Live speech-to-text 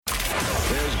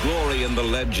glory in the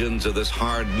legends of this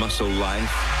hard muscle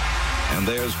life, and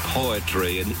there's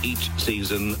poetry in each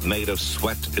season made of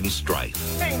sweat and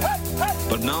strife.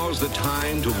 But now's the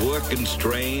time to work and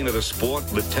strain at a sport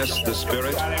that tests the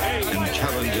spirit and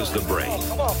challenges the brain.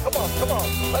 Come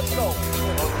on, let's go.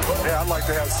 Yeah, I'd like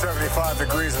to have 75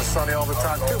 degrees and sunny all the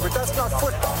time too, but that's not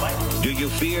football. Do you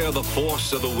fear the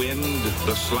force of the wind,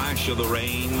 the slash of the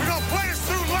rain? We're gonna play us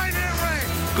through light and rain.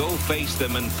 Go face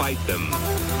them and fight them.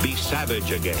 Be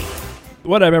savage again.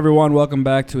 What up, everyone? Welcome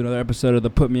back to another episode of the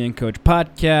Put Me in Coach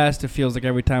podcast. It feels like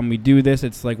every time we do this,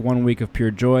 it's like 1 week of pure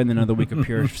joy and then another week of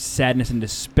pure sadness and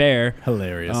despair.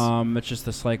 Hilarious. It's just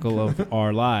the cycle of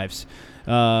our lives.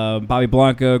 Bobby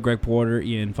Blanco, Greg Porter,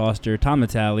 Ian Foster, Tom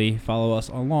Natale. Follow us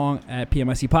along at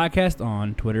PMIC Podcast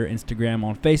on Twitter, Instagram,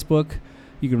 on Facebook.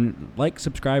 You can like,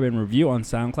 subscribe, and review on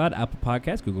SoundCloud, Apple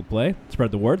Podcasts, Google Play. Spread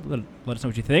the word. Let us know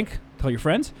what you think. Tell your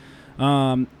friends.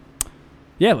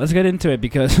 Yeah, let's get into it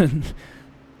because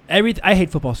I hate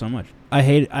football so much. I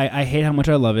hate how much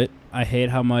I love it. I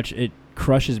hate how much it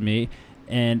crushes me,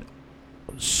 and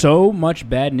so much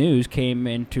bad news came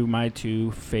into my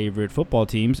two favorite football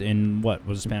teams in what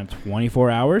was a span of 24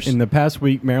 hours. In the past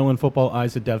week, Maryland football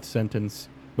eyes a death sentence.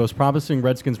 Most promising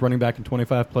Redskins running back in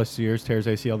 25-plus years tears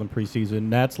ACL in preseason.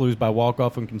 Nats lose by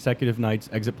walk-off on consecutive nights,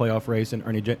 exit playoff race, and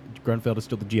Ernie Grunfeld is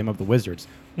still the GM of the Wizards.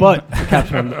 But Caps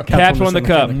won the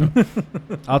cup.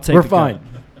 I'll take. We're the fine. Cup.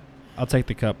 I'll take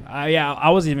the cup. I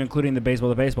wasn't even including the baseball.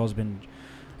 The baseball's been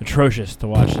atrocious to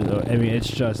watch. I mean, it's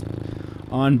just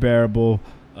unbearable.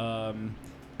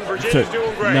 Virginia's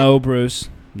doing great. No, Bruce.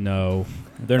 No.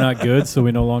 They're not good, so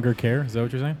we no longer care. Is that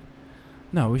what you're saying?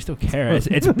 No, we still care.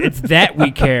 It's that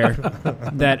we care,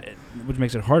 which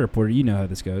makes it harder, Porter. You know how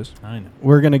this goes. I know.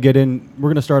 We're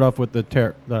gonna start off with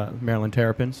the Maryland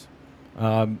Terrapins.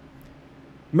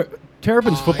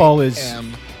 Terrapins football is. I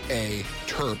am a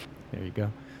Terp. There you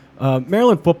go.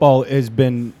 Maryland football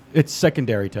it's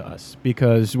secondary to us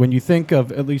because when you think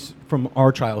of, at least from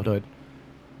our childhood,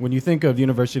 when you think of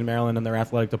University of Maryland and their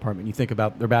athletic department, you think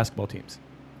about their basketball teams.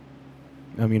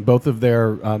 I mean, both of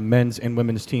their men's and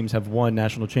women's teams have won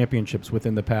national championships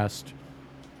within the past,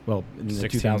 in the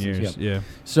 2000s. Years, yeah.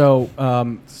 So,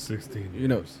 16 you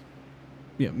know,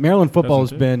 Maryland football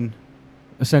has Doesn't it? been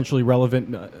essentially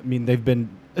relevant. I mean, they've been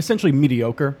essentially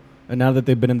mediocre, and now that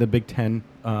they've been in the Big Ten,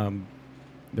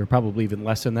 they're probably even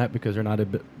less than that because they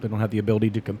don't have the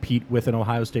ability to compete with an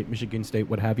Ohio State, Michigan State,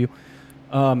 what have you.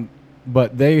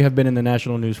 But they have been in the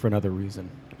national news for another reason.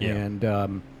 Yeah.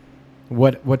 And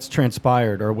what's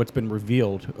transpired or what's been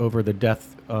revealed over the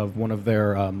death of one of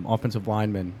their offensive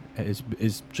linemen is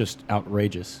just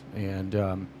outrageous.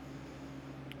 And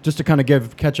just to kind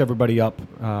of catch everybody up,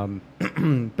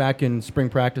 back in spring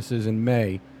practices in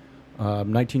May,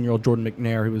 19-year-old Jordan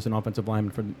McNair, who was an offensive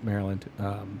lineman for Maryland,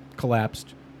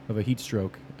 collapsed of a heat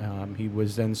stroke. He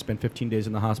was then spent 15 days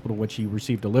in the hospital, which he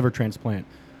received a liver transplant.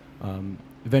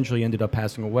 Eventually ended up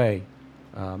passing away.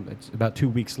 It's about 2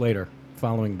 weeks later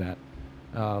following that.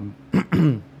 So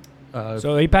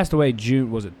he passed away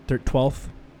June, was it 12th?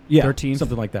 Yeah, 13th?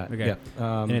 something like that. Okay.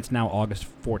 Yeah. And it's now August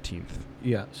 14th.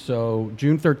 Yeah, so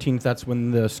June 13th, that's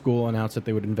when the school announced that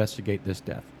they would investigate this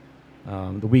death.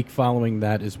 The week following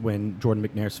that is when Jordan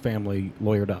McNair's family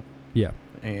lawyered up. Yeah.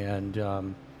 And,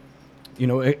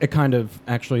 it kind of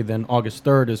actually then August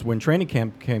 3rd is when training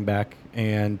camp came back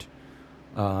and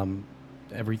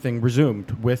everything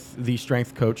resumed with the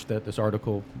strength coach that this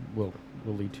article will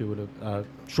lead to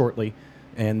shortly.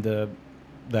 And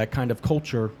that kind of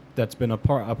culture that's been a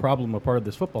part of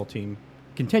this football team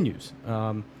continues.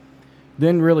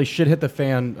 Then really shit hit the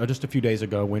fan just a few days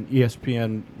ago when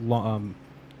ESPN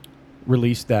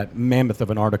released that mammoth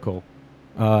of an article,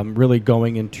 really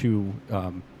going into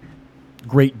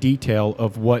great detail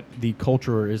of what the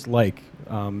culture is like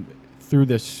through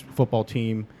this football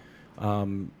team,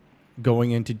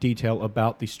 going into detail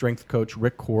about the strength coach,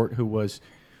 Rick Court, who was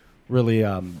really,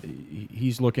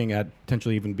 he's looking at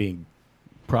potentially even being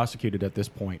prosecuted at this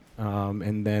point.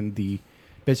 And then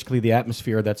basically the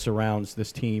atmosphere that surrounds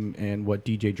this team and what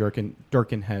DJ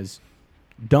Durkin has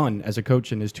done as a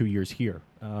coach in his 2 years here.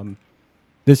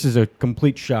 This is a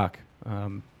complete shock.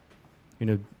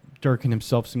 Durkin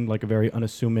himself seemed like a very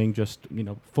unassuming,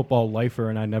 football lifer,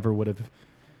 and I never would have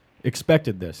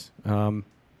expected this.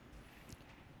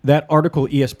 That article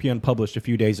ESPN published a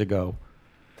few days ago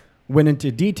went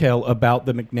into detail about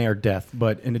the McNair death,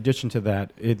 but in addition to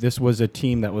that, this was a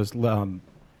team that was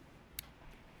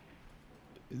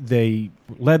they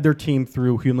led their team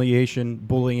through humiliation,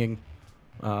 bullying,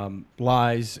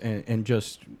 lies, and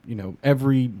just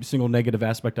every single negative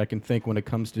aspect I can think when it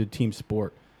comes to team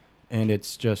sport, and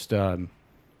it's just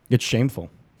it's shameful.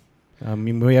 I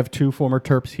mean, we have 2 former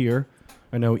Terps here.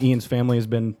 I know Ian's family has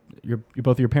been.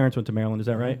 Both of your parents went to Maryland. Is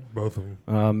that right? Both of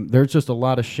them. There's just a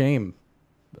lot of shame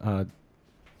up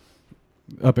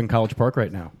in College Park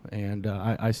right now, and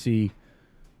I see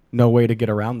no way to get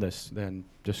around this than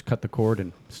just cut the cord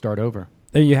and start over.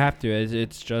 You have to.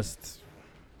 It's just.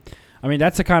 I mean,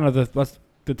 that's the kind of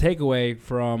the takeaway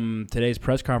from today's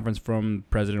press conference from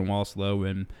President Wallace Lowe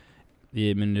and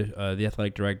the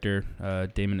athletic director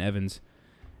Damon Evans.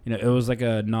 You know, it was like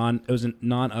a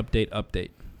non-update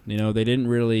update. You know, they didn't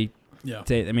really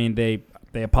say. I mean, they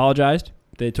apologized.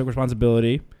 They took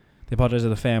responsibility. They apologized to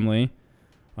the family.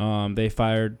 They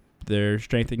fired their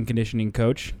strength and conditioning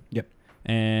coach. Yep.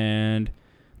 And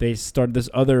they started this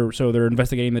other. So they're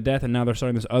investigating the death, and now they're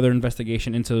starting this other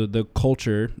investigation into the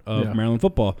culture of Maryland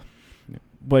football,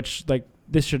 which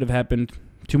this should have happened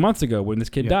 2 months ago when this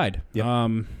kid died.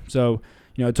 Yep. So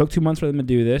it took 2 months for them to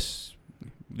do this.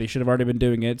 They should have already been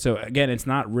doing it. So, again, it's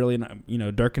not really,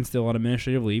 Durkin's still on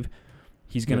administrative leave.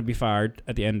 He's going to be fired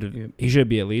at the end of he should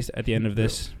be at least at the end of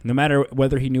this. No matter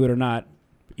whether he knew it or not,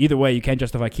 either way, you can't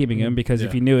justify keeping him because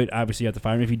if he knew it, obviously you have to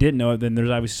fire him. If he didn't know it, then there's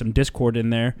obviously some discord in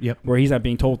there where he's not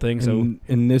being told things. So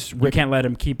you can't let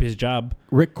him keep his job.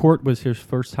 Rick Court was his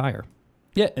first hire.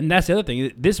 Yeah, and that's the other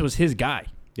thing. This was his guy.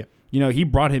 Yep. He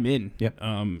brought him in. Yep.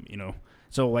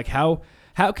 So,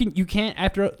 how can you can't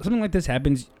after something like this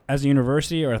happens as a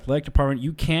university or athletic department,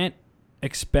 you can't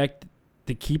expect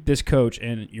to keep this coach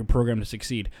and your program to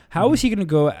succeed. How is he going to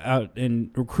go out and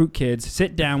recruit kids,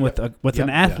 sit down with an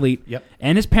athlete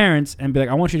and his parents and be like,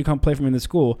 I want you to come play for me in the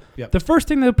school? Yep. The first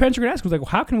thing the parents are going to ask was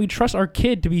how can we trust our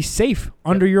kid to be safe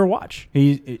under your watch?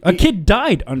 A kid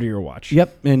died under your watch.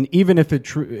 Yep. And even if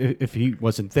if he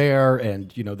wasn't there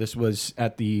and, this was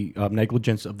at the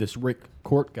negligence of this Rick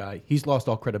Court guy, he's lost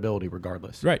all credibility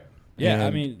regardless. Right. Yeah. And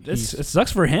I mean, it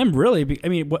sucks for him, really. I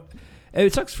mean,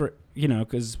 it sucks for,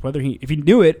 because if he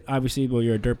knew it, obviously, well,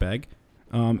 you're a dirtbag.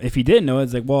 If he didn't know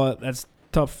it, it's well, that's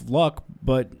tough luck,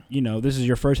 but, this is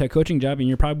your first head coaching job and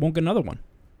you probably won't get another one.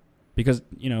 Because,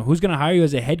 who's going to hire you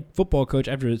as a head football coach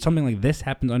after something like this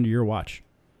happens under your watch?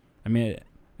 I mean,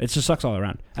 it just sucks all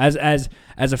around. As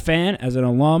a fan, as an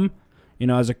alum,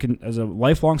 as a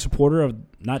lifelong supporter of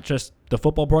not just the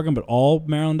football program, but all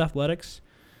Maryland athletics,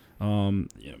 I'm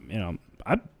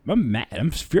mad. I'm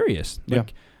furious.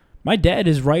 My dad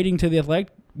is writing to the Athletic.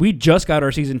 We just got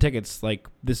our season tickets within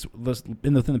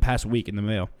the past week in the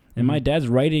mail, and my dad's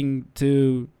writing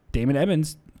to Damon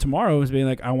Evans tomorrow, is being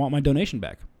like, "I want my donation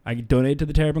back. I donated to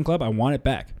the Terrapin Club. I want it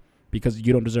back because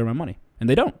you don't deserve my money," and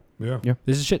they don't. Yeah.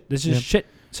 This is shit. This is shit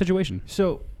situation.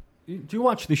 So, do you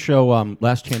watch the show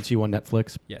Last Chance U on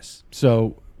Netflix? Yes.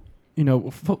 So,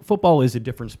 football is a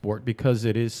different sport because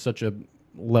it is such a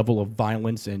level of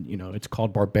violence, and it's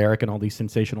called barbaric and all these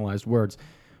sensationalized words.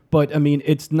 But, I mean,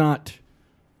 it's not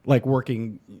like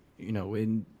working,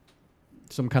 in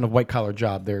some kind of white-collar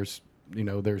job. There's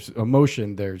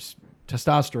emotion, there's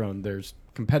testosterone, there's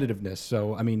competitiveness.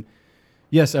 So, I mean,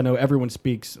 yes, I know everyone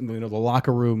speaks, the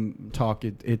locker room talk,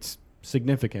 it's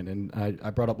significant. And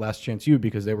I brought up Last Chance U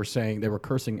because they were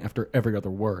cursing after every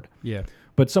other word. Yeah.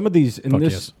 But some of these,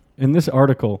 in this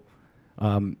article,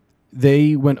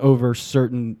 they went over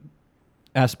certain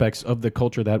aspects of the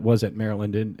culture that was at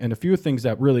Maryland, and a few things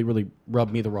that really, really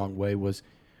rubbed me the wrong way was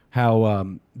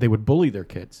how they would bully their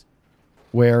kids,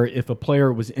 where if a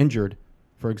player was injured,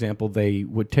 for example, they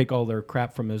would take all their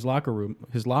crap from his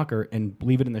locker, and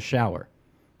leave it in the shower.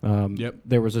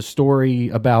 There was a story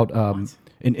about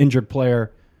an injured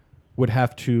player would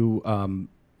have to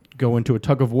go into a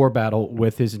tug-of-war battle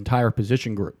with his entire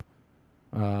position group.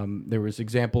 There was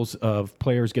examples of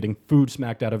players getting food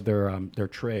smacked out of their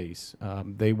trays.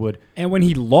 They would, and when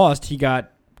he lost, he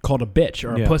got called a bitch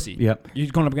or a pussy. Yep. He's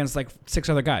going up against 6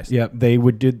 other guys. Yeah, they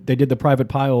did the private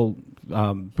pile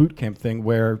boot camp thing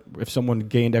where if someone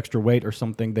gained extra weight or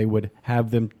something, they would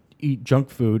have them eat junk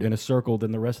food in a circle.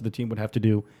 Then the rest of the team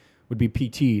would be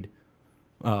PT'd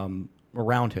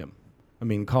around him. I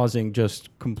mean, causing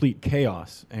just complete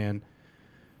chaos. And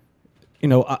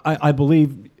I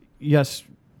believe. Yes,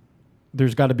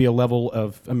 there's got to be a level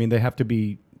of, they have to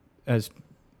be as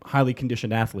highly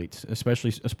conditioned athletes,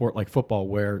 especially a sport like football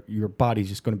where your body's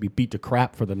just going to be beat to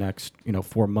crap for the next,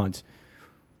 4 months.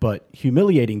 But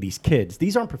humiliating these kids,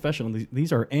 these aren't professional,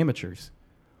 these are amateurs.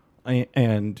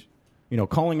 And,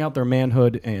 calling out their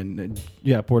manhood and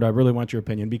Port, I really want your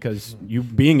opinion because you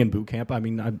being in boot camp,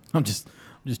 I'm just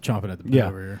chomping at the bit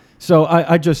over here. So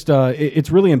I just, it's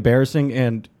really embarrassing.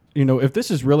 And, if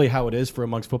this is really how it is for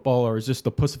amongst football, or is this the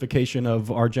pussification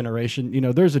of our generation,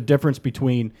 there's a difference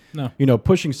between,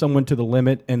 pushing someone to the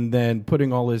limit and then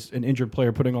an injured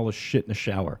player putting all his shit in the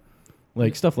shower.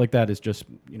 Like stuff like that is just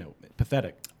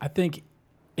pathetic. I think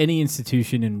any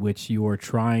institution in which you are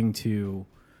trying to,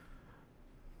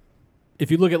 if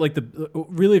you look at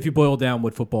if you boil down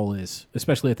what football is,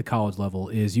 especially at the college level,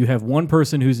 is you have one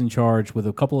person who's in charge with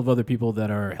a couple of other people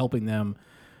that are helping them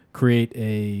create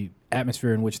a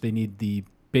atmosphere in which they need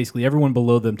basically everyone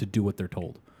below them to do what they're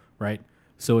told, right?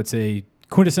 So it's a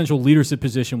quintessential leadership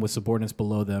position with subordinates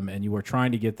below them, and you are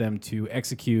trying to get them to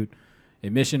execute a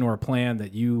mission or a plan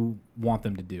that you want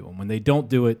them to do. And when they don't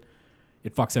do it,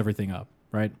 it fucks everything up,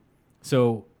 right?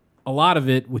 So a lot of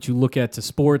it, which you look at to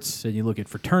sports and you look at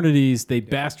fraternities, they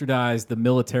bastardize the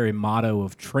military motto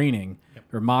of training,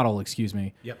 or model, excuse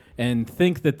me, and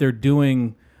think that they're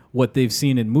doing what they've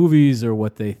seen in movies or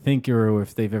what they think or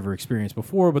if they've ever experienced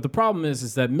before. But the problem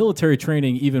is that military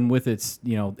training, even with its,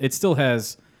 it still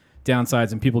has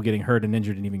downsides and people getting hurt and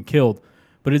injured and even killed.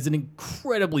 But it's an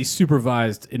incredibly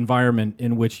supervised environment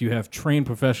in which you have trained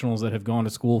professionals that have gone to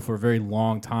school for a very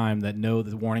long time that know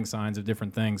the warning signs of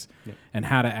different things and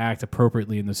how to act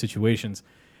appropriately in those situations.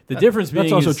 The difference being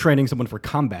that's also training someone for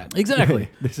combat. Exactly.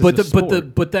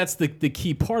 But that's the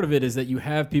key part of it is that you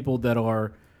have people that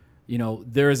are,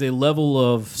 there is a level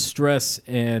of stress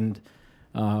and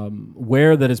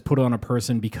wear that is put on a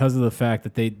person because of the fact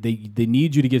that they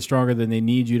need you to get stronger, than they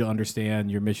need you to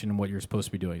understand your mission and what you're supposed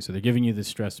to be doing. So they're giving you the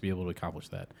stress to be able to accomplish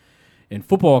that. In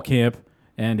football camp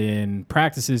and in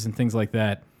practices and things like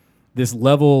that, this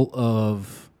level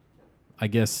of, I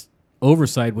guess,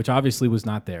 oversight, which obviously was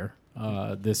not there,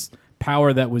 this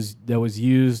power that was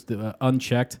used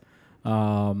unchecked,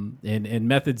 and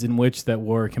methods in which that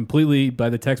were completely by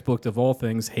the textbook of all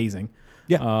things hazing.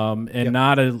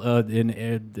 Not an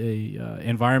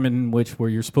environment in which where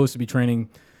you're supposed to be training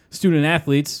student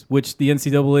athletes, which the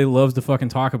NCAA loves to fucking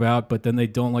talk about, but then they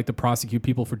don't like to prosecute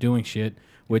people for doing shit,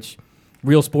 which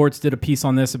Real Sports did a piece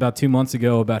on this about 2 months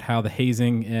ago about how the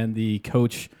hazing and the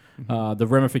coach, the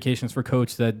ramifications for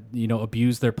coach that,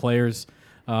 abuse their players,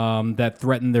 that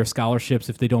threaten their scholarships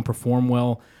if they don't perform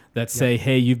well, that say,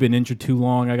 hey, you've been injured too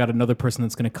long. I got another person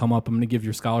that's going to come up. I'm going to give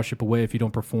your scholarship away if you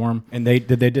don't perform. And they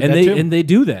did that too? And they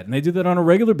do that. And they do that on a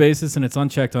regular basis, and it's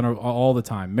unchecked all the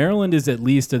time. Maryland is at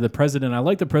least the president. I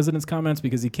like the president's comments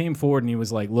because he came forward and he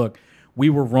was like, look, we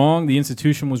were wrong. The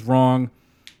institution was wrong.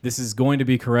 This is going to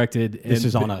be corrected. This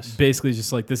is on us. Basically,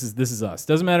 just like this is us.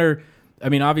 Doesn't matter. I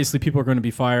mean, obviously, people are going to be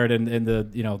fired, and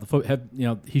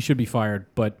he should be fired.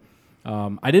 But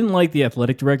I didn't like the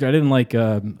athletic director. I didn't like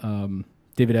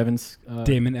Damon Evans'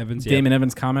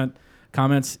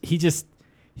 comments.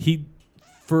 He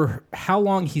for how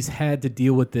long he's had to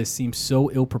deal with this seems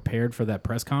so ill prepared for that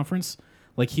press conference.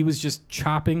 Like he was just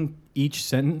chopping each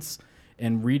sentence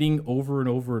and reading over and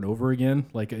over and over again.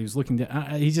 Like he was looking down.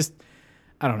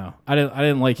 I don't know. I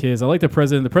didn't like his. I like the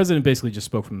president. The president basically just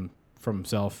spoke from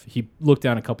himself. He looked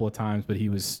down a couple of times, but he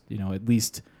was, at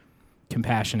least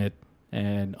compassionate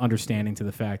and understanding to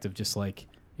the fact of just like,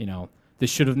 this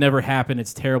should have never happened.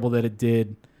 It's terrible that it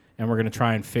did, and we're going to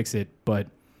try and fix it. But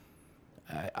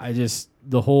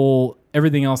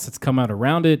everything else that's come out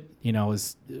around it,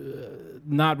 is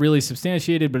not really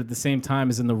substantiated, but at the same time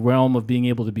is in the realm of being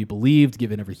able to be believed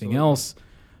given everything else.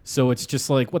 So it's just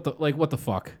like, what the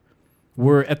fuck?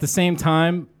 We're at the same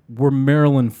time, we're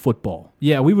Maryland football.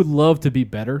 Yeah, we would love to be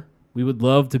better. We would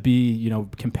love to be,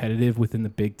 competitive within the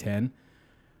Big Ten.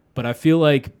 But I feel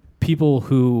like people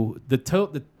who the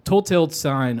telltale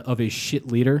sign of a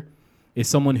shit leader is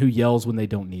someone who yells when they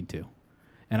don't need to.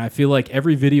 And I feel like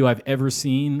every video I've ever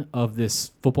seen of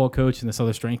this football coach and this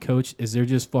other strength coach is they're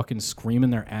just fucking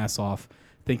screaming their ass off,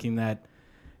 thinking that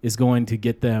is going to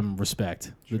get them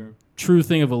respect. Sure. The true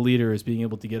thing of a leader is being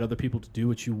able to get other people to do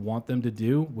what you want them to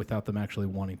do without them actually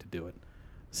wanting to do it.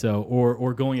 So,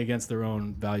 or going against their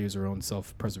own values or own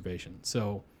self-preservation.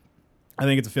 So I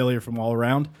think it's a failure from all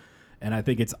around. And I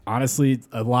think it's honestly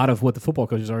a lot of what the football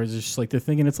coaches are is just like they're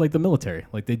thinking it's like the military.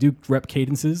 Like they do rep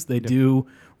cadences, they do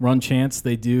run chants,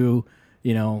 they do,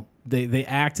 they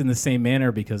act in the same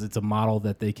manner because it's a model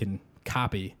that they can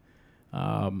copy.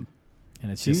 And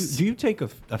it's do you take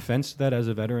offense to that as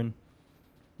a veteran?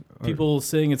 People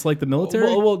saying it's like the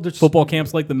military? Well, football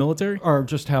camps like the military? Or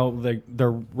just how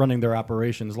they're running their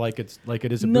operations like it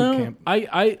is a boot camp?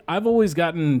 I've always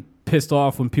gotten pissed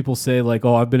off when people say like,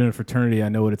 oh, I've been in a fraternity, I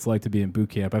know what it's like to be in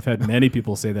boot camp. I've had many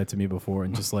people say that to me before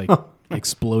and just like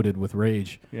exploded with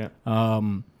rage. Yeah.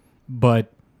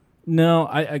 But no,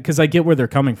 because I get where they're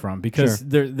coming from because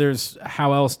there's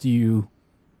how else do you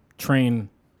train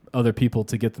other people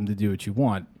to get them to do what you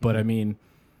want? But I mean,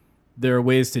 there are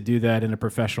ways to do that in a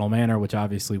professional manner, which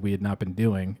obviously we had not been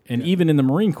doing. And even in the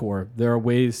Marine Corps, there are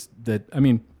ways that,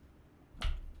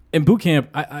 in boot camp,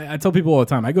 I tell people all the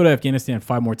time, I go to Afghanistan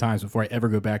 5 more times before I ever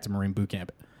go back to Marine boot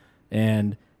camp.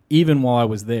 And even while I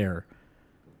was there,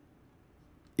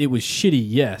 it was shitty,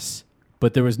 yes,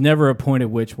 but there was never a point at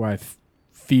which where I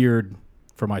feared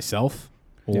for myself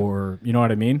or, you know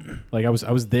what I mean? Like I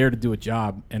was there to do a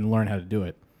job and learn how to do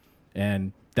it.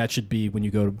 And that should be when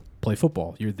you go to play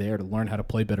football. You're there to learn how to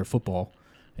play better football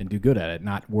and do good at it,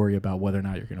 not worry about whether or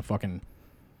not you're going to fucking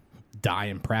die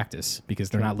in practice because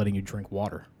they're not letting you drink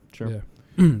water. Sure.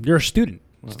 Yeah. You're a student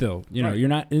still. You know, you're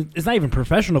not. It's not even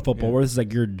professional football where this is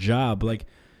like your job. Like,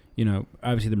 you know,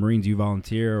 obviously the Marines, you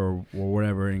volunteer or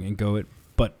whatever and go it.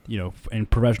 But, you know, and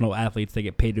professional athletes, they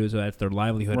get paid to do so. That's their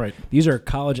livelihood. Right. These are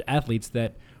college athletes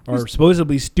that are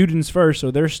supposedly students first. So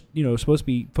they're, you know, supposed to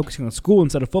be focusing on school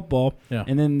instead of football. Yeah.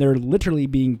 And then they're literally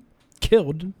being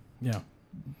killed. Yeah.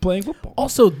 Playing football.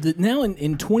 Also, now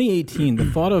in 2018, the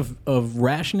thought of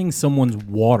rationing someone's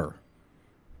water,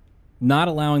 not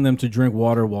allowing them to drink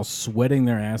water while sweating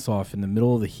their ass off in the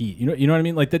middle of the heat, you know what I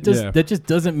mean? Like that just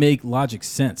doesn't make logic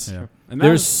sense. Yeah. And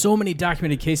there's so many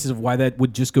documented cases of why that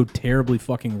would just go terribly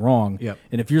fucking wrong. Yep.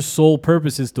 And if your sole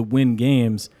purpose is to win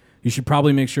games, you should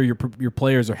probably make sure your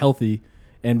players are healthy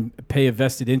and pay a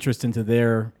vested interest into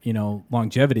their, you know,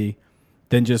 longevity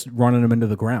than just running them into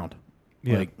the ground.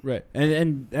 Yeah. Like, Right.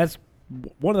 And that's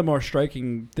one of the more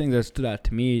striking things that stood out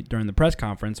to me during the press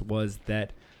conference was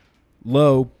that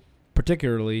Lowe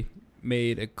particularly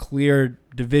made a clear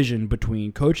division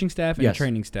between coaching staff and Yes.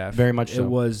 training staff. Very much so. It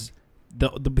was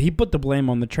he put the blame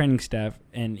on the training staff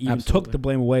and even Absolutely. took the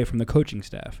blame away from the coaching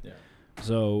staff. Yeah.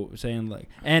 So saying like,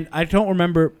 and I don't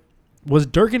remember, was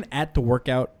Durkin at the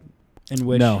workout in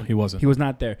which No, he wasn't. He was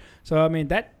not there. So I mean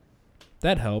that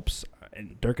helps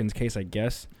in Durkin's case, I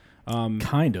guess.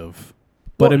 kind of.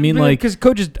 But I mean, like, because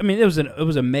coaches. I mean, it was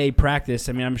a May practice.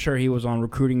 I mean, I'm sure he was on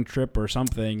recruiting trip or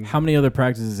something. how many other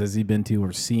practices has he been to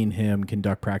or seen him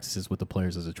conduct practices with the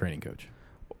players as a training coach?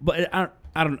 But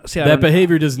I don't see That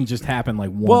behavior doesn't just happen like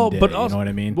one day. but You also, know what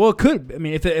I mean? Well, it could. I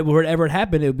mean, if it were ever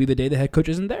happened, it would be the day the head coach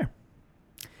isn't there.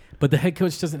 But the head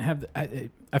coach doesn't have.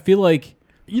 I feel like.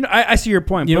 You know, I see your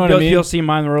point. You know but what I mean? You'll see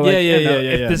mine. Where like, Yeah, yeah, you know, yeah,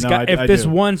 if yeah, this no, guy, I if this do.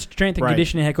 one strength and Right.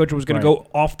 conditioning head coach was going Right. to go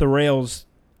off the rails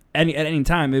at any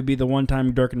time, it would be the one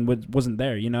time Durkin wasn't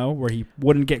there. You know, where he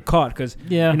wouldn't get caught because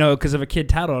Yeah. you know, because if a kid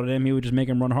tattled at him, he would just make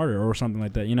him run harder or something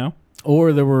like that. You know.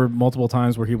 Or there were multiple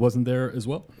times where he wasn't there as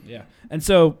well. Yeah. And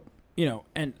so, you know,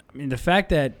 and I mean the fact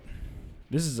that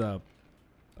this is a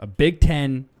Big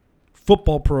Ten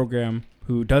football program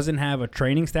who doesn't have a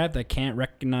training staff that can't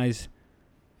recognize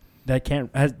that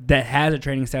has a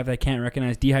training staff that can't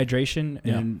recognize dehydration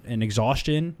and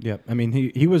exhaustion. Yeah, I mean,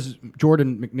 he was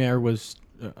Jordan McNair was,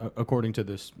 according to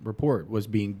this report, was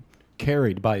being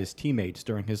carried by his teammates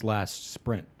during his last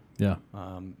sprint. Yeah.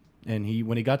 And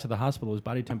when he got to the hospital, his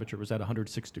body temperature was at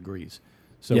 106 degrees.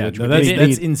 So Yeah, which no, would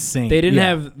that's be- insane. They didn't Yeah,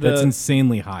 have that's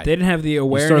insanely high. They didn't have the you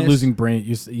awareness. start losing brain.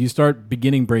 You start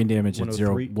beginning brain damage at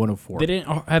 103. 104. They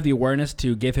didn't have the awareness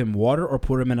to give him water or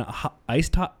put him in a ice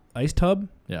tub.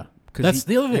 Yeah, 'Cause that's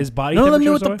the other thing. his body None of them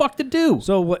knew temperature what the was fuck to do.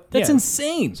 So what? That's yeah.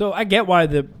 insane. So I get why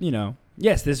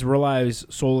yes, this relies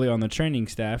solely on the training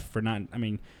staff for not. I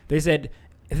mean, they said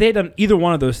if they had done either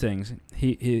one of those things,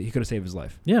 he could have saved his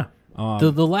life. Yeah.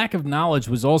 The lack of knowledge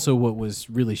was also what was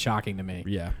really shocking to me.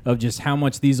 Yeah. Of just how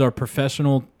much these are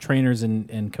professional trainers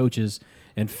and coaches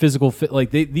and physical fit.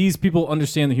 Like these people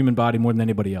understand the human body more than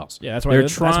anybody else. Yeah, that's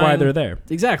why they're there.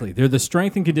 Exactly. They're the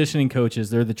strength and conditioning coaches.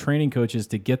 They're the training coaches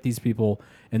to get these people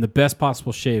in the best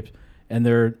possible shape. And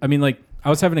I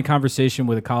was having a conversation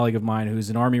with a colleague of mine who's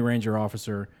an Army Ranger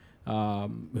officer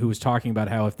who was talking about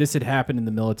how if this had happened in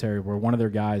the military where one of their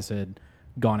guys had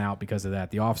gone out because of that,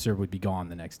 the officer would be gone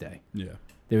the next day. Yeah.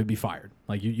 They would be fired.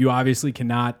 Like you obviously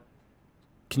cannot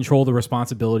control the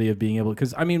responsibility of being able,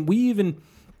 because I mean,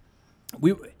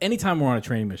 anytime we're on a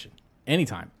training mission,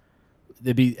 anytime,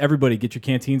 there'd be everybody get your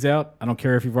canteens out. I don't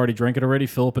care if you've already drank it already.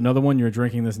 Fill up another one. You're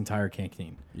drinking this entire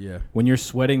canteen. Yeah. When you're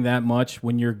sweating that much,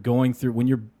 when you're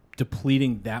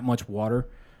depleting that much water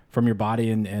from your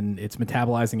body and it's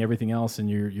metabolizing everything else, and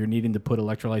you're needing to put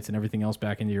electrolytes and everything else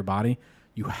back into your body,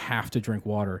 you have to drink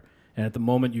water. And at the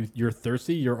moment you're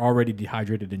thirsty, you're already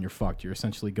dehydrated and you're fucked. You're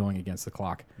essentially going against the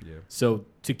clock. Yeah. So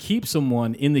to keep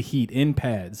someone in the heat, in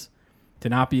pads, to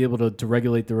not be able to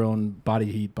regulate their own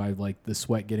body heat by like the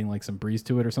sweat getting like some breeze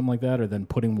to it or something like that, or then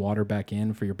putting water back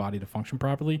in for your body to function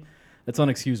properly, that's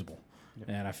unexcusable. Yep.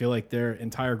 And I feel like their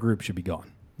entire group should be gone.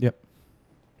 Yep.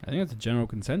 I think that's a general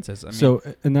consensus. I mean, So,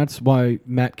 and that's why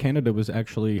Matt Canada was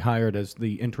actually hired as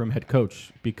the interim head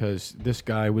coach, because this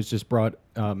guy was just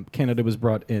Canada was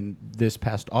brought in this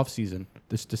past offseason,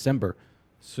 this December,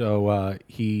 So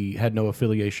he had no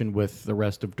affiliation with the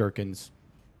rest of Durkin's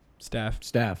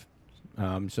Staff.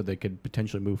 so they could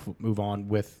potentially move on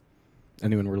with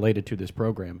anyone related to this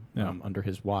program under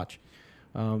his watch.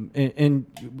 And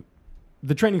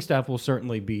the training staff will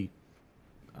certainly be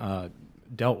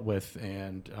dealt with,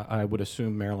 and I would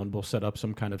assume Maryland will set up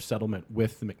some kind of settlement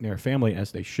with the McNair family,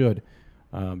 as they should,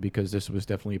 because this was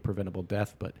definitely a preventable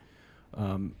death. But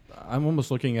I'm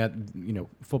almost looking at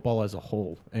football as a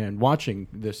whole and watching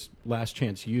this Last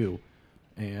Chance U,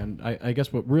 and I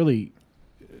guess what really,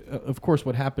 of course,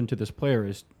 what happened to this player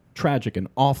is tragic and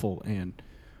awful, and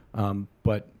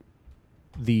but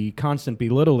the constant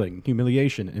belittling,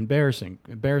 humiliation,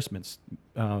 embarrassments,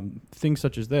 things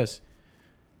such as this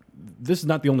is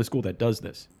not the only school that does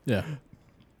this. Yeah.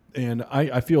 And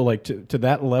I feel like to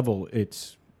that level,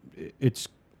 it's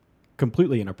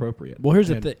completely inappropriate. Well, here's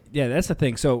the thing. Yeah, that's the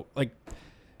thing. So, like,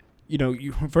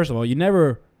 you first of all, you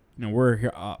never, we're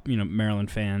here, Maryland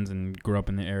fans and grew up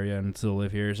in the area and still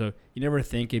live here. So you never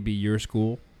think it'd be your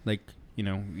school. Like,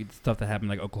 stuff that happened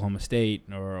like Oklahoma State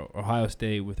or Ohio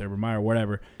State with Urban Meyer or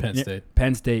whatever.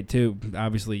 Penn State too.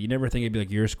 Obviously, you never think it'd be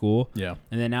like your school. Yeah.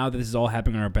 And then now that this is all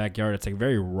happening in our backyard, it's like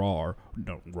very raw.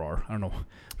 No, raw. I don't know.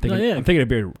 I'm thinking it'd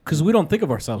be because we don't think of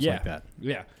ourselves like that.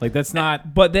 Yeah. Like that's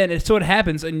not. But then it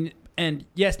happens, and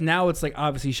yes, now it's like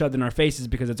obviously shoved in our faces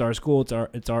because it's our school,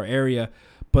 it's our area,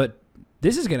 but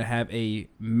this is going to have a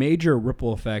major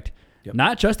ripple effect,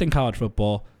 not just in college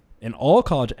football. And all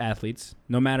college athletes,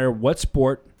 no matter what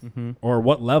sport or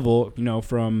what level,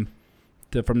 from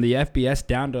the FBS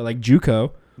down to like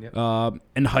JUCO,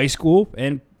 in high school,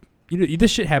 and this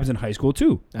shit happens in high school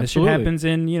too. Absolutely. This shit happens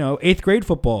in 8th grade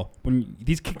football when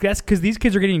that's because these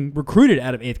kids are getting recruited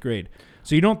out of 8th grade.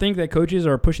 So you don't think that coaches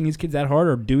are pushing these kids that hard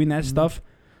or doing that stuff,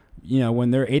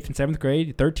 when they're 8th and 7th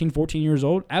grade, 13, 14 years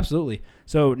old? Absolutely.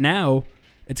 So now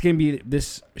it's going to be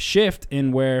this shift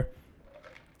in where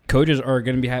coaches are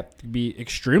going to have to be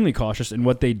extremely cautious in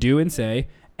what they do and say,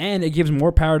 and it gives more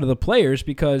power to the players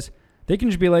because they can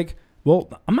just be like, "Well,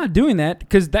 I'm not doing that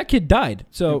because that kid died,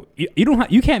 so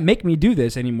you can't make me do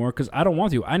this anymore because I don't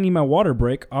want to. I need my water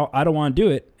break. I don't want to do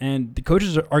it." And the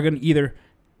coaches are going to either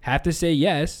have to say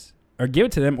yes or give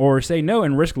it to them, or say no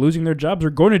and risk losing their jobs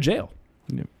or going to jail.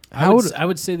 Yeah. I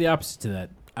would say the opposite to that.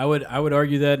 I would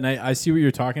argue that, and I see what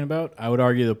you're talking about. I would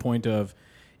argue the point of,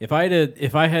 If I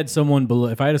had a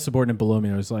subordinate below me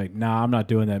and was like, "Nah, I'm not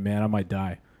doing that, man. I might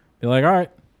die." Be like, "All right,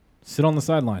 sit on the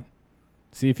sideline,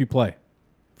 see if you play.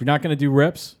 If you're not going to do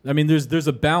reps, I mean, there's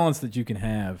a balance that you can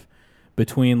have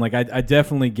between like I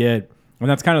definitely get, and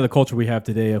that's kind of the culture we have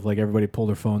today of like everybody pull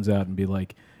their phones out and be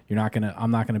like,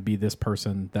 I'm not gonna be this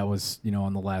person that was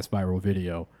on the last viral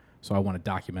video, so I want to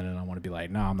document it and I want to be like,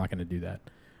 no, I'm not going to do that,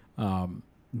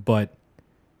 but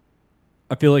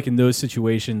I feel like in those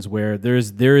situations where there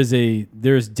is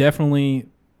definitely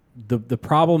the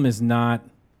problem is not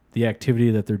the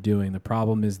activity that they're doing. The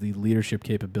problem is the leadership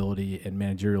capability and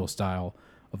managerial style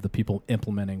of the people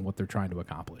implementing what they're trying to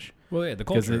accomplish. Well, yeah, the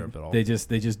culture of it all. They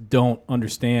just don't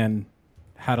understand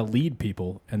how to lead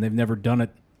people, and they've never done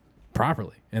it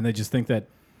properly. And they just think that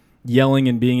yelling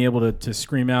and being able to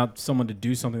scream out someone to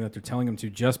do something that they're telling them to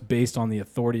just based on the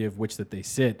authority of which that they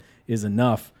sit is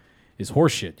enough. Is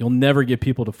horseshit. You'll never get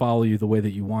people to follow you the way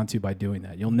that you want to by doing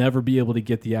that. You'll never be able to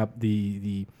get the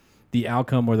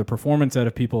outcome or the performance out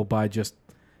of people by just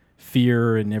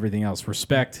fear and everything else.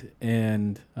 Respect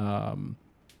and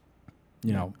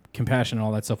compassion and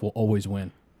all that stuff will always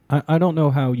win. I don't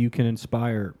know how you can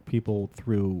inspire people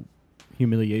through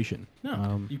humiliation.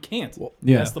 No, you can't. Well,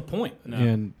 yeah, that's the point. No.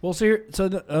 And so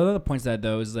the other points that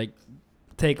though is like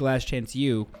take Last Chance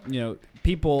U.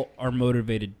 People are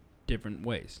motivated different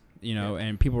ways.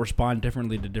 And people respond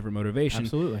differently to different motivation.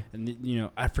 Absolutely.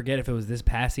 And, I forget if it was this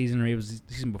past season or it was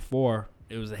the season before.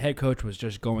 It was the head coach was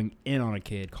just going in on a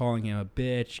kid, calling him a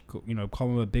bitch,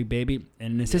 calling him a big baby.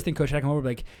 And an assistant coach had to come over,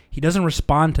 like, he doesn't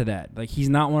respond to that. Like, he's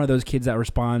not one of those kids that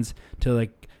responds to,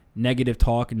 like, negative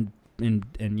talk and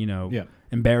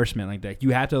embarrassment like that. You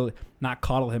have to not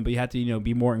coddle him, but you have to,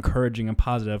 be more encouraging and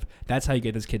positive. That's how you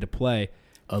get this kid to play.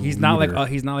 He's not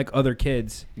like other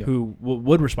kids who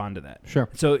would respond to that. Sure.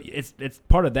 So it's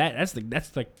part of that.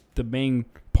 That's like the main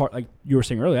part. Like you were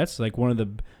saying earlier, that's like one of the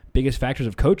biggest factors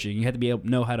of coaching. You have to be able to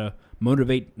know how to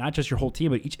motivate not just your whole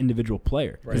team, but each individual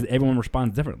player because everyone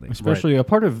responds differently. Especially a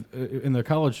part of in the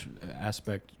college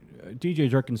aspect, DJ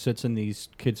Durkin sits in these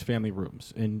kids' family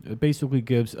rooms and basically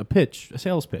gives a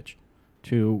sales pitch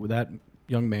to that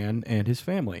young man and his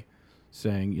family,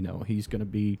 saying, he's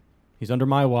under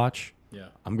my watch. Yeah,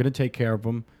 I'm going to take care of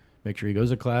him, make sure he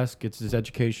goes to class, gets his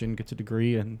education, gets a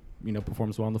degree, and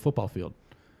performs well on the football field.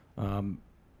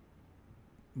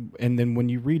 and then when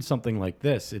you read something like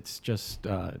this, it's just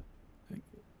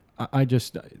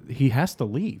he has to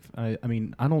leave. I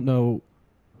mean, I don't know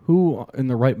who in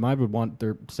their right mind would want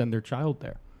send their child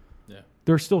there. Yeah.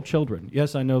 They're still children.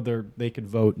 Yes, I know they could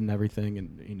vote and everything,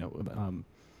 and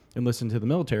enlist into the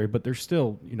military, but they're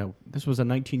still, this was a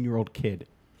 19-year-old kid.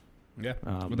 Yeah,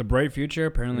 with a bright future.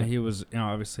 Apparently, he was,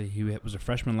 obviously he was a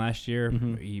freshman last year.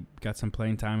 Mm-hmm. He got some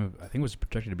playing time. I think was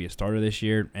projected to be a starter this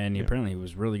year, and apparently he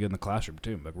was really good in the classroom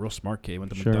too. Like real smart kid.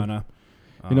 Went to McDonough.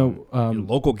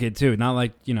 Local kid too. Not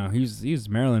like he's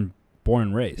Maryland born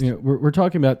and raised. We're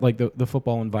talking about like the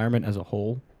football environment as a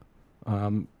whole.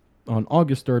 On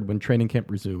August 3rd, when training camp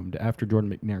resumed after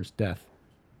Jordan McNair's death,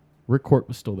 Rick Court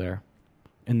was still there,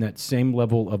 and that same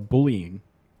level of bullying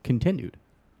continued.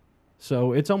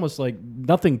 So it's almost like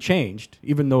nothing changed,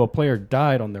 even though a player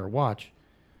died on their watch.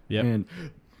 Yep. And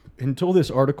until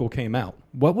this article came out,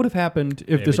 what would have happened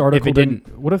if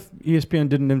what if ESPN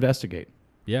didn't investigate?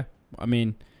 Yeah. I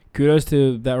mean, kudos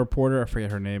to that reporter. I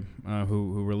forget her name,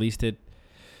 who released it.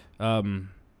 I mean,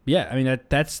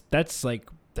 that's like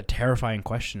the terrifying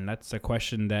question. That's a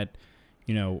question that,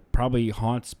 probably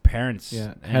haunts parents.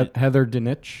 Yeah. Heather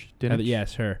Dinich.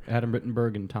 Yes, her. Adam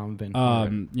Rittenberg and Tom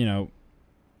Van.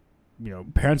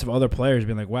 Parents of other players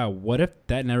being like, wow, what if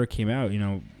that never came out?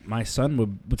 My son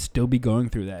would still be going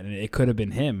through that, and it could have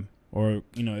been him, or,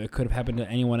 it could have happened to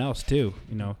anyone else too.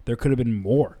 There could have been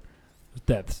more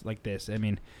deaths like this. I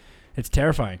mean, it's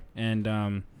terrifying.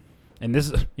 And this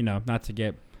is, not to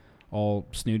get all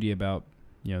snooty about,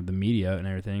 the media and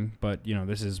everything, but,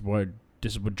 this is what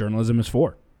journalism is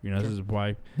for. This is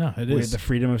why we have the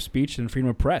freedom of speech and freedom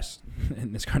of press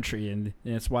in this country. And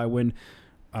it's why when,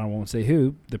 I won't say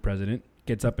who, the president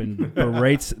gets up and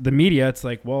berates the media, it's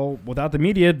like, well, without the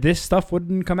media, this stuff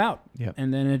wouldn't come out. Yep.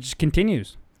 And then it just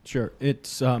continues. Sure.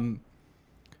 It's, I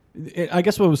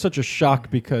guess what was such a shock,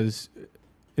 because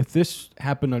if this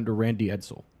happened under Randy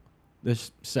Edsall,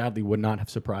 this sadly would not have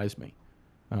surprised me.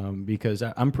 Because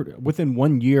within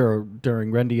 1 year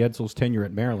during Randy Edsall's tenure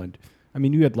at Maryland, I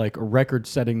mean, you had like a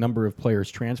record-setting number of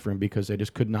players transferring because they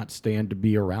just could not stand to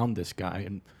be around this guy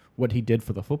and what he did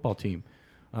for the football team.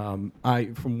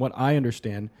 From what I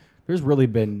understand, there's really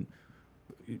been,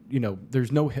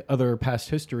 there's no other past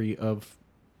history of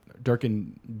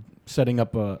Durkin setting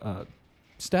up a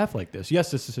staff like this.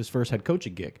 Yes, this is his first head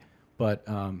coaching gig, but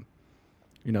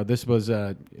this was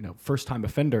a first time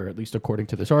offender, at least according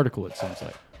to this article. It seems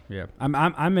like. Yeah,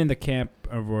 I'm in the camp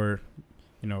of where,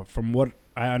 from what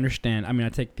I understand. I mean, I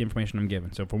take the information I'm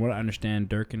given. So from what I understand,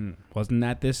 Durkin wasn't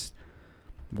at this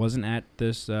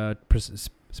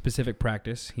specific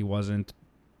practice. He wasn't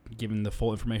given the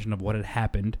full information of what had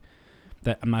happened.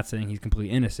 That I'm not saying he's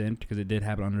completely innocent, because it did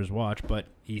happen under his watch, but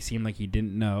he seemed like he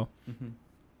didn't know. Mm-hmm.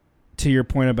 To your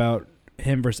point about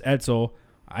him versus Edsall,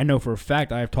 I know for a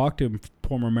fact, I've talked to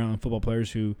former Maryland football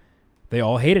players who they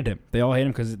all hated him. They all hated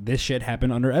him because this shit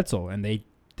happened under Edsall, and they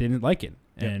didn't like it.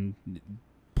 Yep. And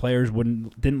players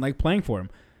didn't like playing for him.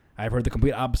 I've heard the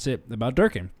complete opposite about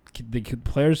Durkin. The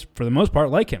players, for the most part,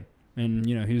 like him. And,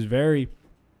 he was very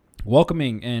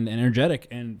welcoming and energetic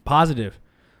and positive.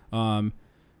 It's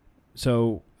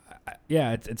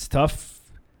tough.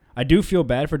 I do feel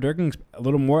bad for Durkin a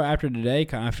little more after today.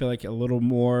 I feel like a little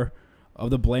more of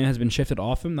the blame has been shifted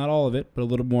off him. Not all of it, but a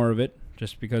little more of it,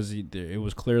 just because it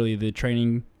was clearly the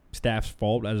training staff's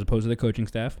fault as opposed to the coaching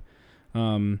staff.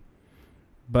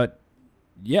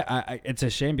 It's a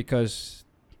shame, because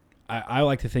I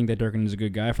like to think that Durkin is a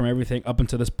good guy. From everything up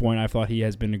until this point, I thought he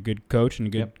has been a good coach and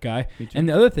a good guy. And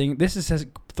the other thing, this has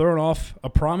thrown off a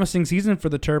promising season for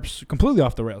the Terps completely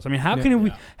off the rails. I mean,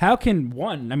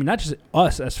 not just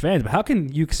us as fans, but how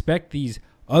can you expect these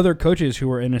other coaches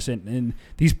who are innocent and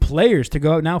these players to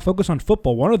go out now focus on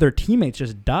football? One of their teammates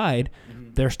just died.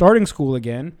 Mm-hmm. They're starting school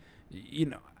again.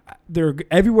 They're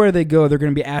everywhere they go, they're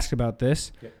going to be asked about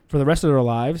this for the rest of their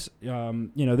lives.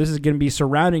 This is going to be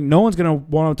surrounding. No one's going to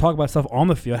want to talk about stuff on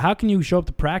the field. How can you show up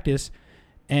to practice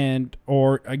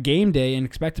or a game day and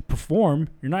expect to perform?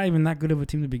 You're not even that good of a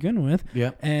team to begin with.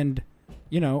 Yeah. And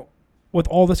with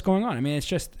all this going on, I mean, it's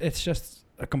just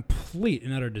a complete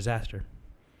and utter disaster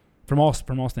from all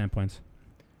standpoints.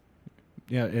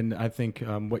 Yeah, and I think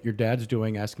what your dad's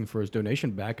doing, asking for his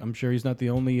donation back, I'm sure he's not the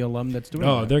only alum that's doing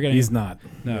that. He's not.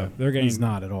 No, yeah. They're getting. He's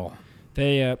not at all.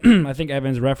 They, I think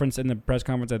Evans referenced in the press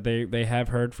conference that they have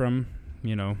heard from,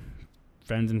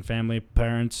 friends and family,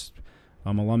 parents,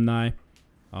 alumni,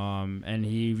 and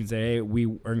he even said, hey, we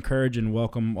encourage and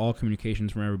welcome all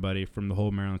communications from everybody, from the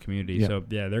whole Maryland community. Yeah. So,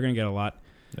 they're going to get a lot.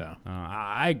 Yeah.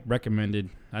 I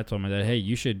told my dad, hey,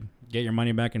 you should get your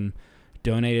money back and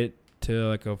donate it to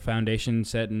like a foundation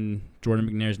set in Jordan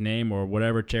McNair's name or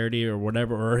whatever charity or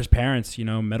whatever, or his parents,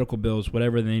 medical bills,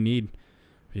 whatever they need,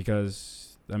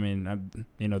 because I mean,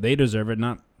 they deserve it.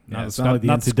 Not It's the, not like the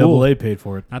not the school, NCAA paid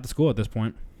for it. not the school at this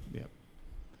point.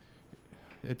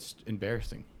 It's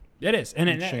embarrassing. It is, and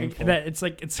It's shameful. it's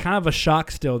like it's kind of a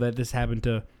shock still that this happened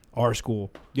to our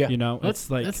school. Yeah. It's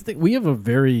like That's the thing. We have a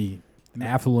very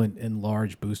affluent and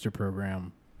large booster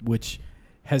program, which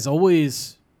has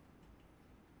always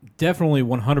definitely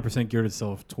 100% geared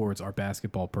itself towards our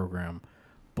basketball program,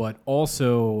 but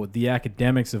also the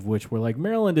academics of which we're like,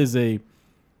 Maryland is a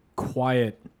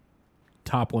quiet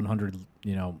top 100,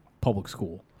 public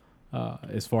school.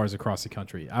 As far as across the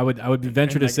country, I would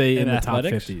venture to say in the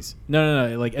athletics? top 50s.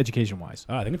 No, like education wise.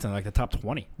 I think it's in like the top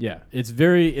 20. Yeah, it's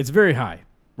very high,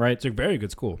 right? It's a very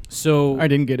good school, So I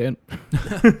didn't get in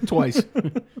twice.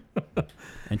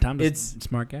 and Tom is It's- a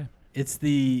smart guy. it's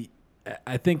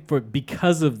I think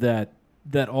because of that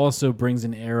also brings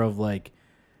an air of like,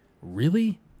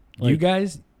 really, You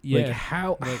guys, like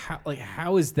how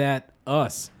is that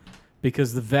us?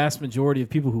 Because the vast majority of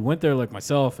people who went there, like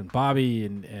myself and Bobby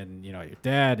and your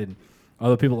dad and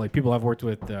other people, like people I've worked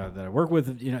with that I work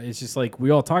with, it's just like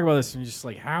we all talk about this and it's just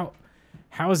like how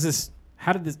is this?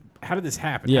 How did this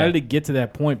happen? Yeah. How did it get to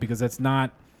that point? Because that's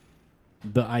not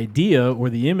the idea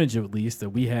or the image, at least, that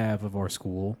we have of our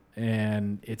school,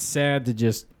 and it's sad to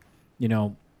just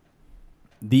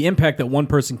the impact that one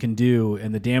person can do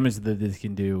and the damage that this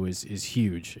can do is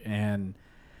huge. And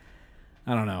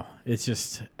I don't know. It's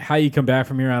just how you come back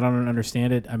from here. I don't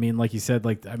understand it. I mean, like you said,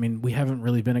 we haven't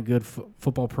really been a good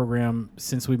football program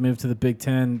since we moved to the Big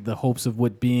Ten. The hopes of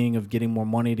getting more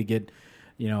money to get,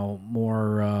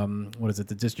 more,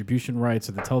 the distribution rights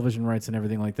or the television rights and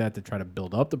everything like that to try to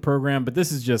build up the program. But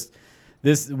this is just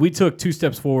we took 2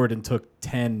 steps forward and took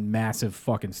 10 massive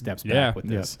fucking steps back with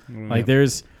this. Like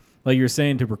there's, like you're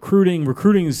saying, to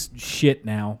recruiting's shit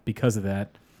now because of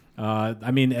that.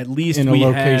 At least In a we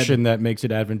location that makes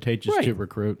it advantageous Right. to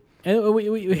recruit. and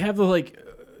we have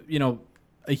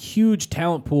a huge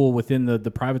talent pool within the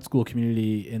private school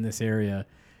community in this area,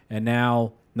 and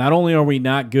now not only are we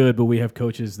not good, but we have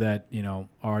coaches that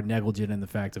are negligent in the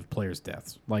fact of players'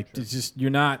 deaths. Like it's just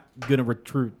you're not going to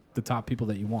recruit the top people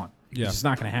that you want. Yeah. It's just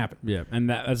not going to happen. Yeah,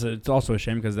 and it's also a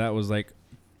shame because that was like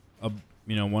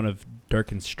one of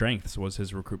Durkin's strengths was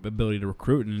his ability to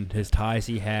recruit and his ties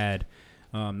he had.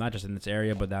 Not just in this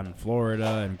area, but down in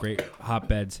Florida and great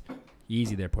hotbeds.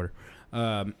 Easy there, Porter.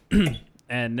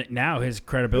 And now his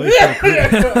credibility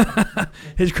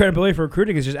for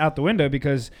recruiting is just out the window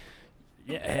because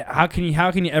how can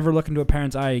you ever look into a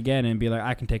parent's eye again and be like,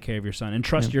 I can take care of your son and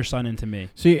trust your son into me?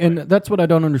 See, and that's what I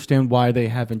don't understand, why they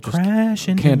haven't just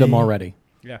canned him already.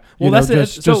 Yeah. Well,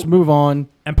 just move on.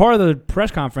 And part of the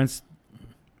press conference,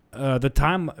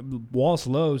 Wallace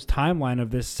Lowe's timeline of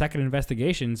this second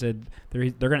investigation said they're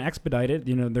going to expedite it.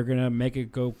 They're going to make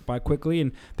it go by quickly,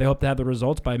 and they hope to have the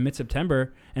results by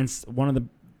mid-September. And one of the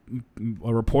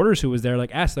reporters who was there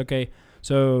asked, okay,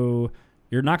 so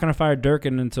you're not going to fire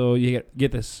Durkin until you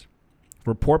get this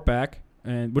report back,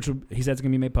 and which he said is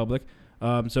going to be made public.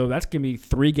 So that's going to be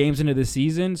 3 games into the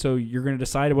season. So you're going to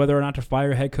decide whether or not to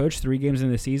fire a head coach 3 games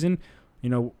into the season.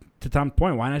 To Tom's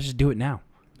point, why not just do it now?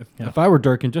 If I were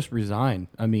Durkin, just resign.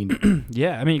 I mean,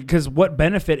 yeah, because what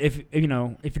benefit if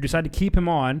you decide to keep him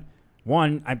on?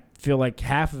 One, I feel like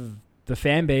half of the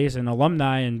fan base and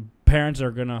alumni and parents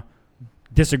are gonna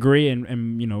disagree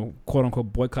and quote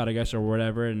unquote boycott, I guess, or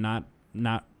whatever, and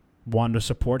not want to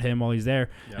support him while he's there.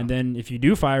 Yeah. And then if you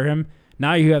do fire him,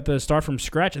 now you have to start from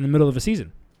scratch in the middle of a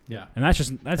season. Yeah, And that's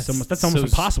almost so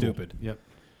impossible. Stupid. yep.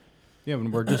 Yeah, when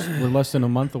we're less than a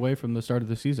month away from the start of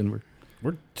the season.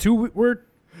 We're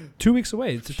 2 weeks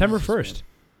away. It's September 1st.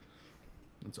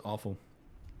 It's awful.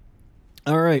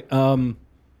 All right.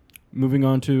 Moving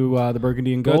on to the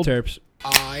Burgundy and Go Gold. Terps.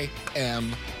 I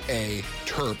am a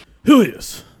Terp. Who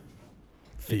is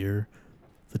Fear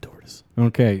the Tortoise?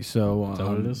 Okay, so Is that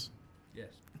what it is? Yes.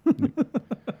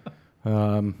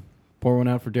 Pour one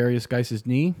out for Darius Geis's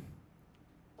knee.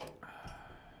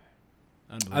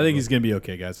 I think he's going to be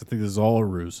okay, guys. I think this is all a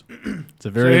ruse. It's a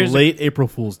very here's late April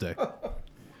Fool's Day.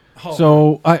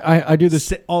 So I do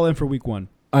this. All in for week 1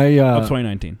 I of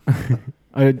 2019.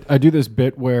 I do this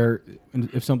bit where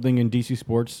if something in DC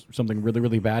sports, something really,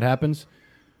 really bad happens,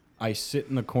 I sit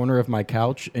in the corner of my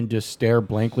couch and just stare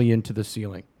blankly into the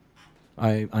ceiling.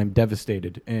 I'm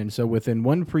devastated. And so within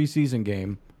 1 preseason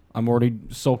game, I'm already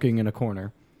sulking in a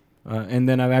corner. And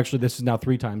then this is now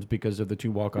 3 times because of the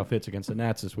 2 walk-off hits against the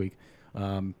Nats this week.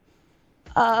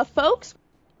 Folks?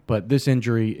 But this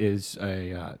injury is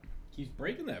a He's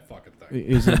breaking that fucking thing.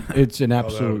 it's an Oh, that would've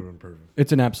absolute been perfect.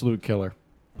 it's an absolute killer.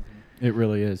 It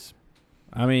really is.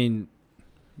 I mean,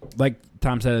 like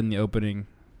Tom said in the opening,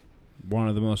 one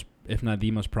of the most, if not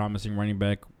the most promising running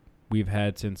back we've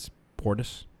had since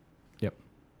Portis.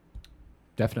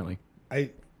 Definitely. I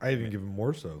even give him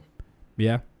more so.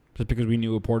 Yeah, just because we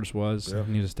knew who Portis was. Yeah.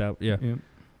 And he was yeah.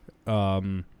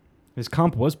 His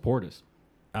comp was Portis.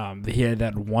 He had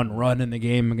that one run in the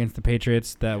game against the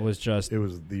Patriots that was just. It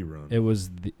was the run. Was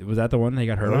that the one that he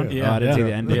got hurt Oh, on? yeah. I didn't see Yeah.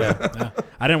 the end. Yeah.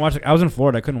 I didn't watch it. I was in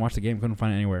Florida. I couldn't watch the game. Couldn't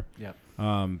find it anywhere. Yeah.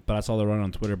 But I saw the run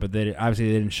on Twitter. But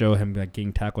obviously they didn't show him like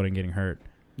getting tackled and getting hurt.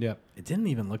 Yeah. It didn't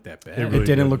even look that bad. It It really didn't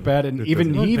didn't. look bad, and It even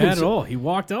doesn't. he Not bad even at all. He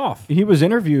walked off. he was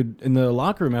interviewed in the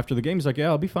locker room after the game. He's like, "Yeah,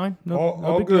 I'll be fine. No,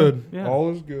 all big good. deal." Yeah.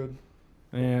 All is good.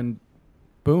 And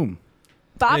boom.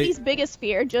 Bobby's biggest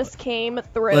fear just came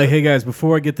through. Like, hey guys,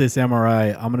 before I get this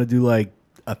MRI, I'm gonna do like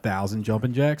 1,000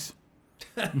 jumping jacks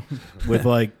with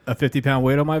like a 50-pound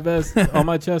weight on my vest, on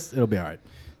my chest. It'll be all right.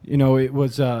 You know, it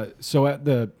was so at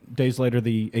the days later,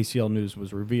 the ACL news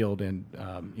was revealed, and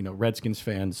Redskins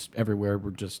fans everywhere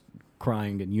were just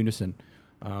crying in unison.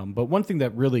 But one thing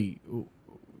that really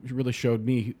showed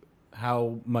me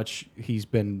how much he's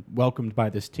been welcomed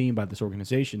by this team, by this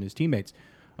organization, his teammates,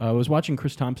 was watching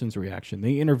Chris Thompson's reaction.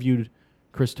 They interviewed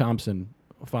Chris Thompson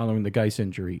following the Geis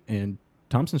injury, and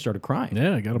Thompson started crying.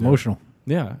 Yeah, I got emotional.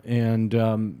 Yeah, and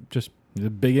just He's a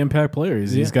big impact player.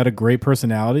 He's got a great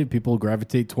personality. People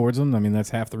gravitate towards him. I mean,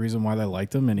 that's half the reason why they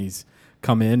liked him. And he's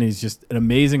come in. He's just an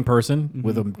amazing person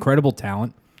with incredible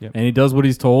talent. Yep. And he does what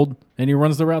he's told, and he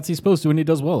runs the routes he's supposed to, and he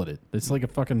does well at it. It's like a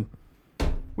fucking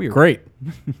weird. great.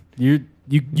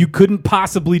 You couldn't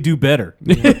possibly do better.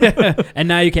 And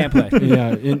now you can't play. Yeah,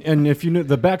 and if you knew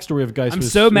the backstory of Geis, I'm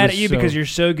was, so mad was at you because you're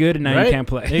so good and now Right? you can't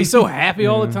play. And he's so happy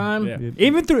all the time. Yeah.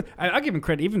 Even through, I'll give him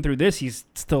credit. Even through this, he's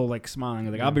still like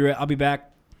smiling. Like I'll be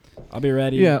back. I'll be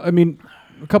ready. Yeah, I mean,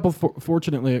 a couple.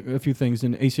 Fortunately, a few things.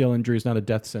 An ACL injury is not a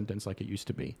death sentence like it used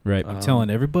to be. Right. I'm telling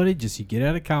everybody, just you get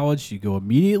out of college, you go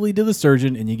immediately to the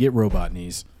surgeon, and you get robot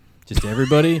knees. Just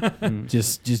everybody,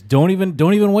 just don't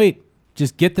even wait.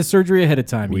 Just get the surgery ahead of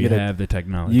time. We have the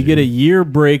technology. You get a year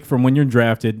break from when you're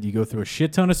drafted. You go through a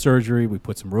shit ton of surgery. We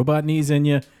put some robot knees in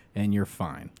you, and you're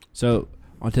fine. So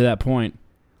onto that point,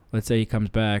 let's say he comes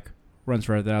back, runs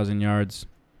for 1,000 yards,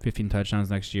 15 touchdowns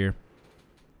next year.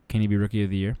 Can he be Rookie of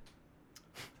the Year?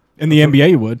 In the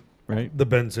NBA, you would, right? The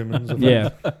Ben Simmons. Effect.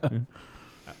 Yeah.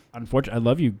 Unfortunately, I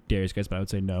love you, Darius guys, but I would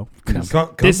say no. Come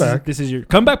This back. is your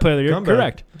comeback player of the year. Come back.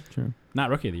 Correct. Sure. Not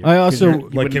Rookie of the Year. I 'Cause also- you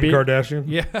Like wouldn't Kim be- Kardashian.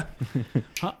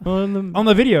 Yeah. On On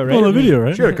the video, right? On the video,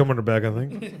 right? She had to come on her back, I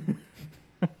think.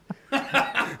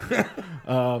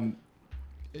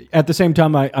 At the same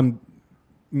time, I'm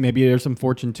maybe there's some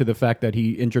fortune to the fact that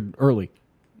he injured early,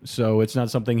 so it's not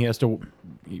something he has to.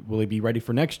 Will he be ready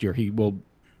for next year? He will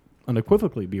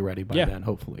unequivocally be ready by Yeah. then.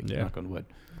 Hopefully, Yeah. knock on wood.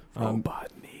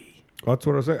 Robot knee. That's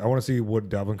what I say. I want to see what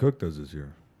Dalvin Cook does this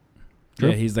year.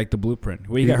 Yeah, he's like the blueprint.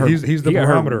 Well, he He- got hurt. he's the he got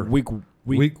hurt barometer. Week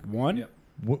Week- one.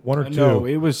 One or two. No,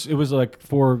 it was like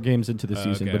 4 games into the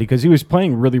season, okay. but because he was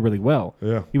playing really, really well,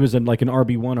 Yeah. he was in like an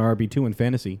RB1 or RB2 in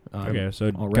fantasy. Okay,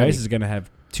 so already. Geis is going to have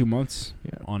 2 months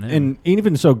Yeah. on him. And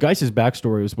even so, Geis's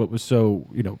backstory was what was so,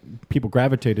 people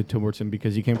gravitated towards him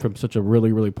because he came from such a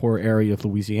really, really poor area of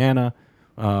Louisiana.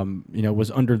 Was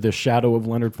under the shadow of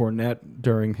Leonard Fournette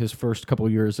during his first couple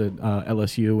of years at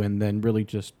LSU, and then really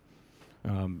just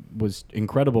was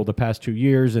incredible the past 2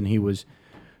 years. And he was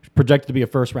projected to be a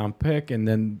first-round pick, and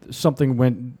then something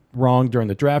went wrong during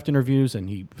the draft interviews, and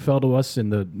he fell to us in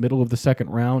the middle of the second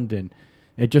round, and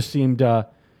it just seemed,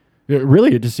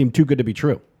 it just seemed too good to be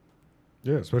true.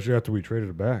 Yeah, especially after we traded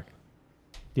it back.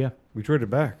 Yeah. We traded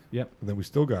it back. Yep. And then we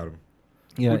still got him.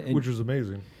 Yeah. Which was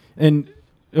amazing. And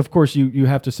of course, you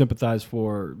have to sympathize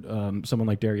for someone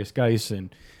like Darius Geis,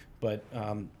 but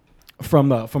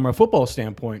from a football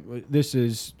standpoint, this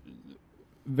is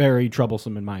very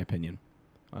troublesome in my opinion.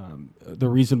 The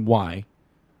reason why,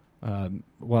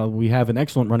 while we have an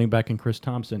excellent running back in Chris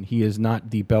Thompson, he is not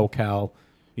the bell cow,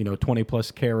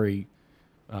 20-plus carry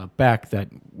back that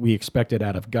we expected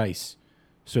out of Geis.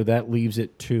 So that leaves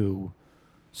it to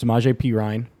Samaje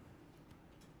Perine,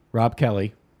 Rob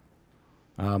Kelly.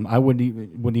 I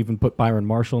wouldn't even put Byron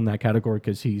Marshall in that category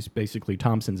because he's basically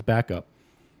Thompson's backup.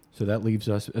 So that leaves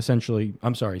us essentially,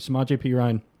 Samaje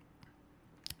Perine,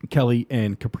 Kelly,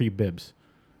 and Capri Bibbs.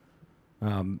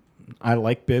 I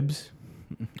like Bibbs.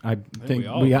 I think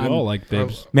we all like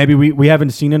Bibbs. maybe we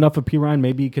haven't seen enough of Perine.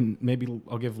 Maybe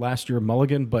I'll give last year a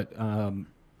mulligan, but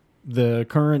the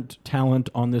current talent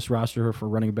on this roster for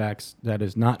running backs, that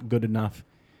is not good enough.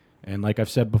 And like I've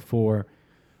said before,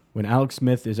 When Alex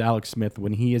Smith is Alex Smith,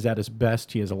 when he is at his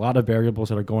best, he has a lot of variables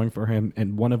that are going for him,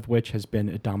 and one of which has been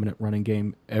a dominant running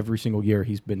game every single year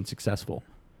he's been successful.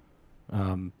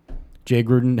 Jay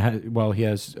Gruden,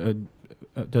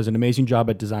 he does an amazing job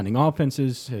at designing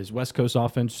offenses. His West Coast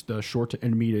offense, the short to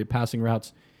intermediate passing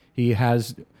routes, he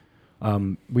has.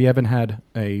 We haven't had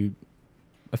a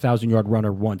 1,000-yard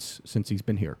runner once since he's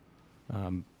been here,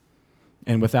 and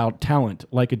without talent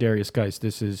like a Darius Geis,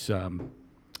 this is.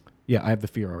 I have the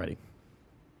fear already.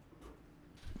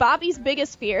 Bobby's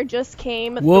biggest fear just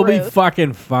came We'll through. be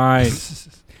fucking fine.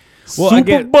 Well,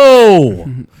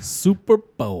 Super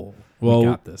Bowl. Well, we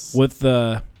got this. With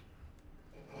the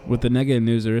negative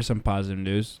news, there is some positive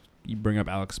news. You bring up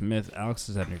Alex Smith. Alex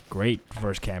is having a great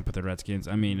first camp with the Redskins.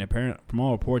 I mean, apparently, from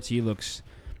all reports, he looks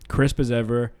crisp as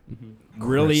ever,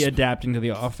 really adapting to the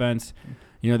offense.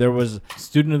 You know, there was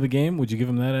Student of the game. Would you give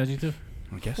him that adjective?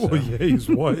 I guess so. Well, yeah, he's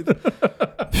white.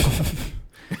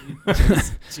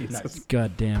 Jesus.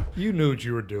 God damn. You knew what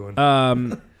you were doing.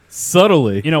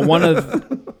 Subtly. You know, one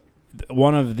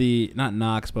of the not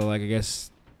knocks, but like I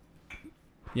guess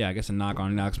a knock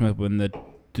on Alex Smith when the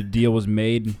deal was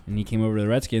made and he came over to the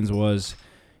Redskins was,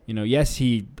 you know, yes,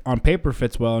 he on paper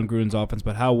fits well in Gruden's offense,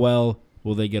 but how well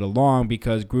will they get along?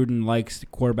 Because Gruden likes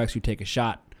quarterbacks who take a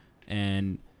shot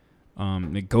and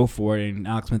they go for it, and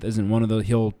Alex Smith isn't one of those.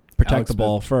 He'll protect Alex the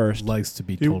ball Smith first. Likes to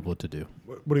be told what to do.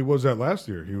 But he was that last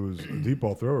year. He was a deep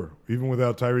ball thrower. Even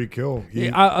without Tyreek Hill.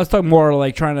 I was talking more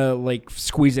like trying to like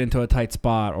squeeze it into a tight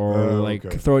spot or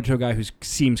okay. throw it to a guy who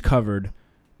seems covered,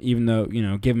 even though, you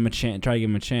know, give him a chance, try to give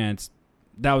him a chance.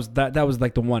 That was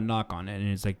like the one knock on it,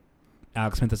 and it's like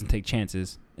Alex Smith doesn't take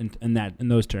chances in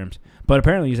those terms. But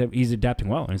apparently he's adapting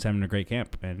well and he's having a great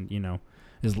camp, and you know,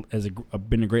 has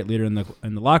been a great leader in the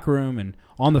locker room and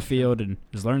on the field, and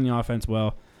is learning the offense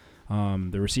well.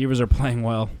 The receivers are playing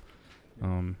well.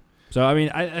 So I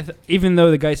mean, even though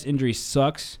the Geis injury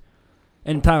sucks,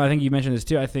 and Tom, I think you mentioned this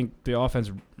too. I think the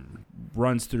offense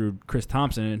runs through Chris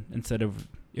Thompson instead of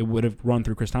it would have run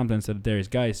through Chris Thompson instead of Darius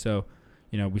Geis. So,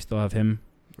 you know, we still have him.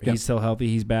 Yep. He's still healthy.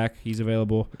 He's back. He's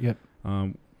available. Yep.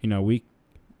 You know,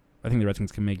 I think the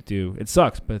Redskins can make do. It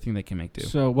sucks, but I think they can make do.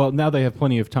 So, well, now they have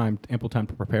plenty of time, ample time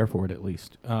to prepare for it at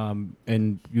least.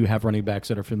 And you have running backs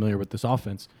that are familiar with this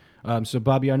offense. So,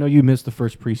 Bobby, I know you missed the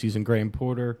first preseason. Graham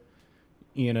Porter,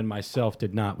 Ian, and myself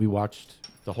did not. We watched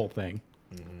the whole thing.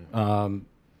 Mm-hmm.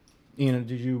 Ian,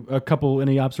 did you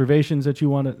any observations that you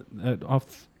want off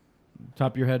the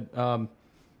top of your head?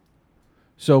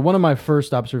 So one of my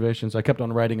first observations, I kept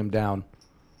on writing them down,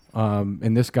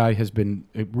 and this guy has been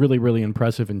really, really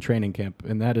impressive in training camp,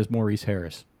 and that is Maurice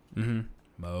Harris. Mm-hmm.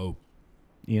 Mo.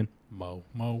 Ian? Mo.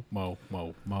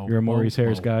 You're a Maurice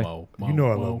Harris guy? You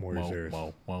know I love Maurice Harris.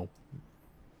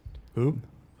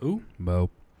 Who? Mo.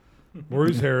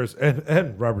 Maurice Harris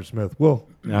and Robert Smith. Well,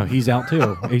 No, he's out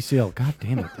too. ACL. God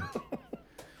damn it.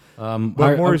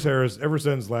 but Maurice Harris, ever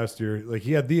since last year, like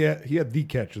he had the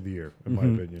catch of the year, in my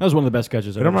opinion. That was one of the best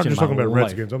catches I've And I'm ever not seen just in talking my about life.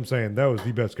 Redskins. I'm saying that was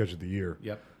the best catch of the year.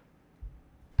 Yep.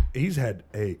 He's had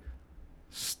a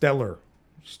stellar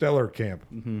camp.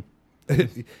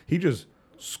 Mm-hmm. He just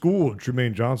schooled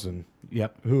Tremaine Johnson.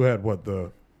 Yep. Who had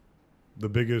the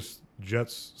biggest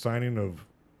Jets signing of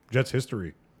Jets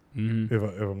history, Mm-hmm. if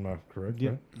I'm not correct. Yeah,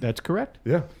 right? that's correct.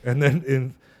 Yeah. And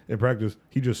then in practice,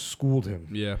 he just schooled him.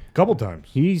 Yeah. A couple times.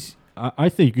 He's. I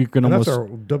think you can And almost. that's our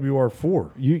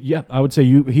WR4. Yeah, I would say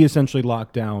he essentially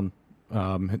locked down.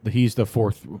 He's the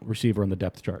fourth receiver on the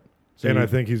depth chart. So And I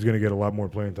think he's going to get a lot more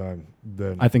playing time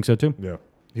than. I think so too. Yeah.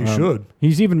 He should.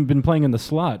 He's even been playing in the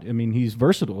slot. I mean, he's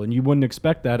versatile, and you wouldn't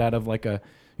expect that out of like a.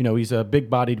 You know, he's a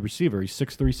big-bodied receiver. He's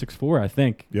 6'3", 6'4", I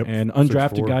think. Yep, And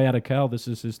undrafted 6'4". guy out of Cal. This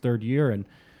is his third year, and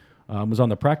was on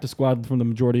the practice squad from the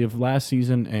majority of last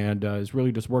season, and has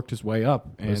really just worked his way up.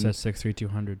 And That's 6'3",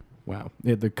 200. wow,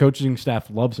 yeah, the coaching staff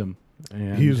loves him.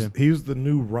 And He's the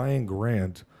new Ryan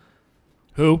Grant.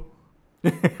 Who?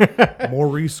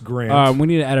 Maurice Grant. We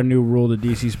need to add a new rule to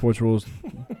DC Sports Rules.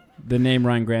 The name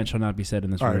Ryan Grant shall not be said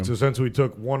in this All room. right, so since we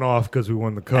took one off because we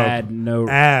won the cup,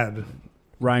 Add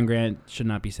Ryan Grant should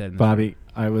not be said in this Bobby,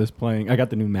 I got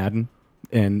the new Madden,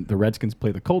 and the Redskins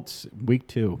play the Colts week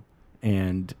 2,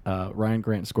 and Ryan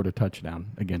Grant scored a touchdown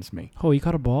against me. Oh, he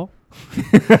caught a ball? in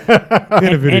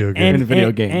a video game. In a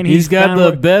video game. And He's got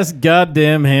the found best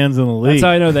goddamn hands in the league. That's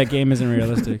how I know that game isn't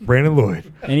realistic. Brandon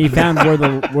Lloyd. And he found where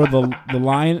the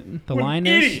line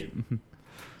is.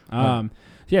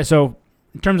 Yeah. So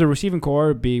in terms of receiving core,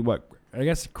 it'd be what I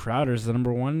guess Crowder's the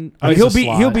number one. He's He'll a be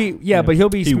slot. but he'll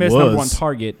be He Smith's number was. one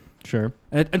target Sure.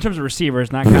 in terms of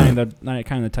receivers, not counting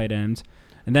the tight ends,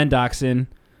 and then Doxson,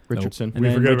 Richardson. and We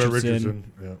then forget about Richardson.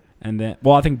 Richardson. Yeah. And then,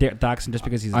 well, I think Doxson just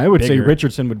because he's I would say bigger.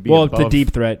 Richardson would be well, above, the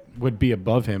deep threat. would be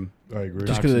above him. I agree.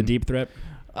 Just because of the deep threat.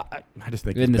 I just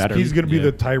think In he's this better. He's going to be Yeah.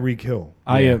 the Tyreek Hill.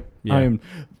 Yeah.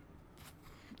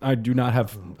 I do not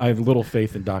have. I have little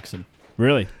faith in Doxson.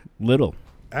 Really little.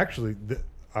 Actually,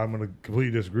 I'm going to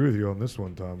completely disagree with you on this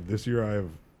one, Tom. This year, I have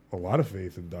a lot of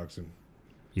faith in Doxson.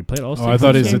 He played all. Oh, I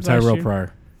thought he was a games last Tyrell year.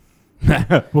 Pryor.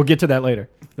 We'll get to that later.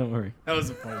 Don't worry. That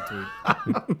was a funny tweet.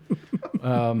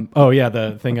 Oh yeah,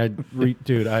 the thing I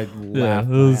laughed.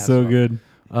 my ass off. good.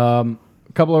 A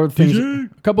couple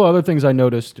other things I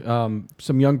noticed.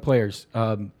 Some young players.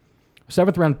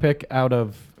 7th round pick out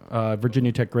of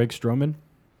Virginia Tech, Greg Stroman.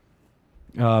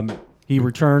 He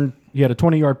returned. He had a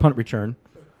 20-yard punt return.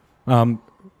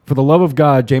 For the love of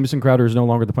God, Jamison Crowder is no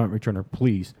longer the punt returner.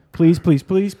 Please.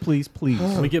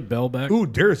 Can we get Bell back? Ooh,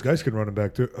 Darius Geis can run him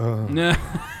back, too. No.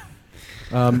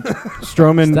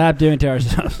 Stroman. Stop doing to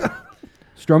ourselves.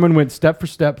 Stroman went step for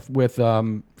step with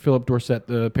Philip Dorsett,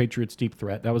 the Patriots' deep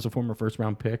threat. That was a former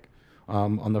first-round pick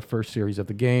on the first series of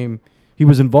the game. He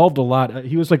was involved a lot.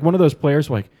 He was like one of those players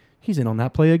like, he's in on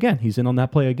that play again. He's in on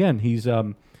that play again. He's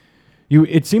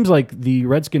it seems like the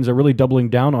Redskins are really doubling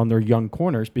down on their young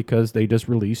corners because they just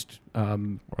released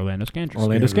Orlando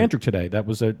Scandrick. Scandrick today. That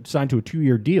was signed to a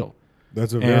 2-year deal.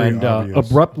 That's a very obvious.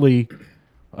 Abruptly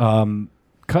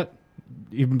cut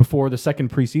even before the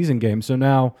second preseason game. So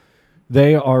now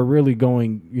they are really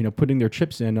going, putting their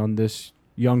chips in on this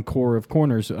young core of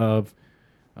corners of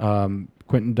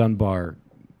Quentin Dunbar,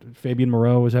 Fabian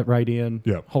Moreau, is that right, Ian?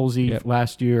 Yeah. Halsey Yep.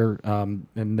 last year, and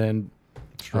then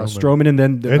Stroman. Stroman, and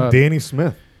then And Danny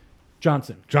Smith.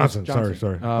 Johnson. Johnson. Sorry.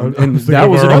 And thinking that of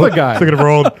was our another old- guy. Thinking of our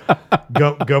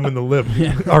old gum in the lip.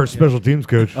 Our special teams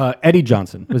coach. Eddie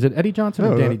Johnson. Was it Eddie Johnson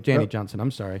or No, Danny Johnson?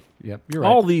 I'm sorry. Yep, you're right.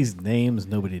 All these names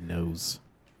nobody knows.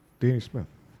 Danny Smith.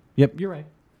 Yep, you're right.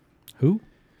 Who?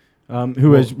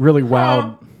 Who has really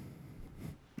wowed.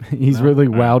 He's really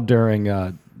wowed during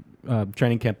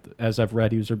training camp, as I've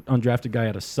read. He was an undrafted guy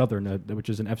out of Southern, which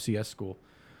is an FCS school.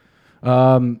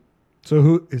 So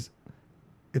who is?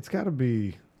 It's got to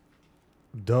be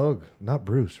Doug, not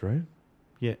Bruce, right?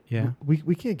 Yeah.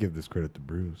 We can't give this credit to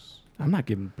Bruce. I'm not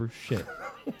giving Bruce shit.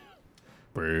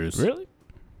 Bruce. Really?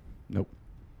 Nope.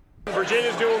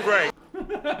 Virginia's doing great.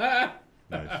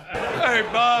 Hey,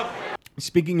 Bob.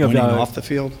 Speaking of Winning off the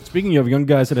field. Speaking of young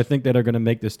guys that I think that are going to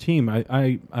make this team,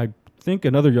 I think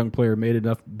another young player made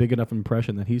big enough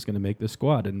impression that he's going to make this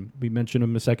squad, and we mentioned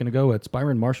him a second ago. It's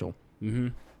Byron Marshall.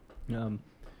 Mm-hmm.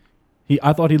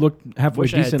 I thought he looked halfway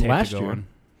Wish I had decent tape to last go year. on.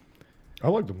 I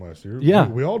liked him last year. Yeah.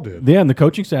 We all did. Yeah, and the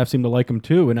coaching staff seemed to like him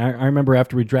too. And I remember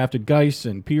after we drafted Geis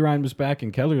and P. Ryan was back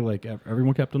and Kelly, like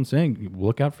everyone kept on saying,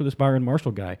 look out for this Byron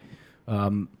Marshall guy.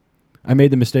 I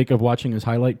made the mistake of watching his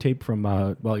highlight tape from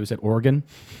while he was at Oregon.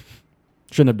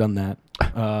 Shouldn't have done that.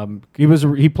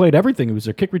 He played everything. He was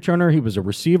a kick returner. He was a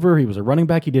receiver. He was a running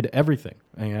back. He did everything.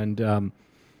 And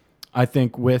I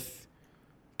think with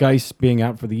Geis being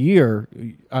out for the year,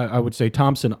 I would say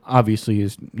Thompson obviously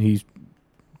he's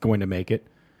going to make it.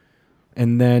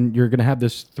 And then you're going to have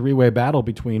this four-way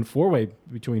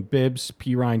between Bibbs,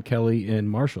 P. Ryan, Kelly, and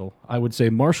Marshall. I would say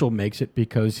Marshall makes it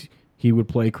because he would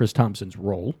play Chris Thompson's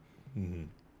role.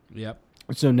 Mm-hmm. Yep.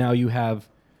 So now you have.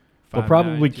 They'll 5'9",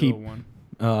 probably keep.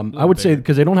 201. I would say bigger.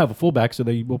 because they don't have a fullback, so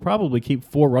they will probably keep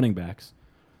 4 running backs.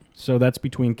 So that's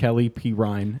between Kelly, P.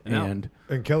 Ryan, and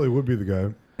And Kelly would be the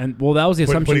guy. And well, that was the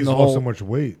assumption. But he's the lost whole so much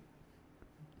weight.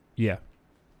 yeah,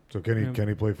 So can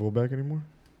he play fullback anymore?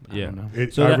 yeah. don't know.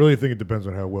 So I that- really think it depends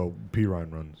on how well P.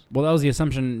 Ryan runs. Well, that was the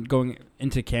assumption going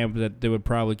into camp that they would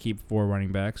probably keep 4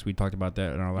 running backs. We talked about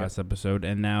that in our last episode.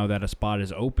 And now that a spot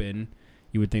is open,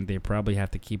 you would think they probably have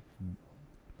to keep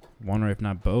one or if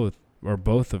not both, or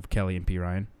both of Kelly and P.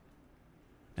 Ryan.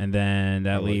 And then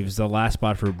that leaves the last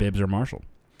spot for Bibbs or Marshall.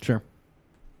 sure.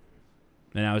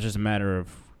 And now it's just a matter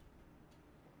of,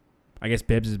 I guess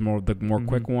Bibbs is the more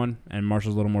quick one, and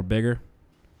Marshall's a little more bigger,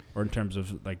 or in terms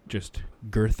of like just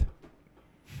girth.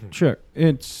 Sure.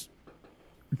 Is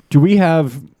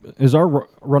our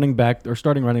running back or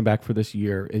starting running back for this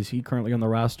year, is he currently on the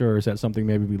roster, or is that something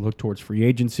maybe we look towards free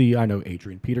agency? I know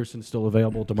Adrian Peterson's still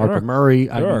available, DeMarco Murray.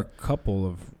 There are a couple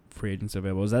of free agents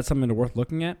available. Is that something worth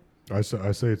looking at? I say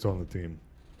it's on the team.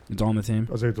 It's on the team.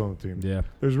 I say it's on the team. Yeah.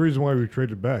 There's a reason why we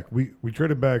traded back. We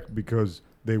traded back because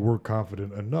they were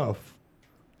confident enough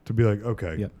to be like,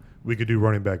 okay, Yep. we could do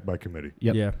running back by committee.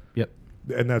 Yep. Yeah. Yep.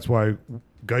 And that's why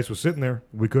Geis was sitting there.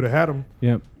 We could have had him.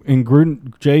 Yeah, and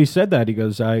Gruden, Jay said that. He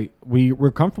goes, we were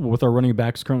comfortable with our running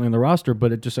backs currently on the roster,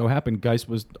 but it just so happened Geis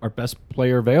was our best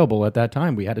player available at that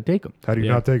time. We had to take him. How do you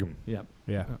Yeah. not take him? Yeah.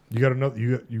 Yeah. You got another.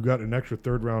 You got an extra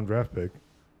 3rd round draft pick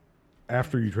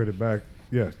after you trade it back,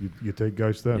 yeah, you take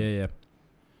Geist then. Yeah.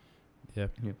 So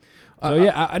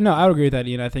I would agree with that,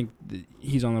 Ian. I think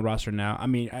he's on the roster now. I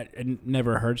mean, it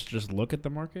never hurts to just look at the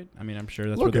market. I mean, I'm sure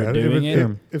that's what they're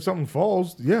doing. If something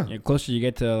falls, yeah. Closer you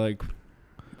get to like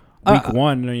week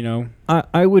one, you know.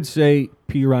 I would say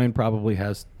P. Ryan probably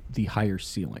has the higher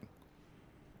ceiling.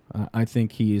 I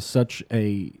think he's such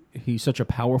a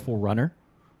powerful runner,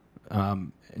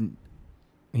 and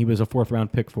he was a 4th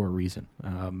round pick for a reason.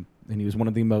 And he was one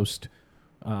of the most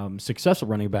successful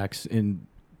running backs in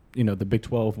the Big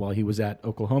 12 while he was at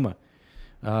Oklahoma.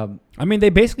 I mean, they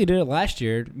basically did it last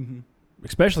year,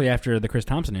 especially after the Chris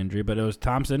Thompson injury. But it was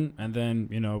Thompson, and then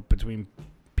between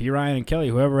P. Ryan and Kelly,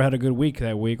 whoever had a good week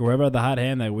that week, or whoever had the hot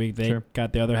hand that week, they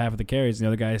got the other half of the carries, and the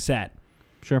other guy sat.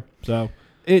 Sure. So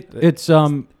it's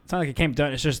not like it came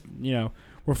done. It's just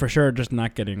we're for sure just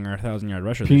not getting our 1,000-yard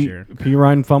rusher this year. P.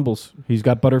 Ryan fumbles. He's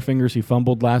got butterfingers. He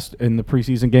fumbled last in the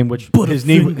preseason game, which his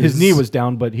knee was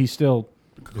down, but he still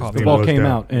the ball came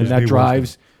out, and that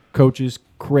drives coaches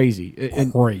crazy.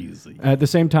 Crazy. At the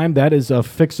same time, that is a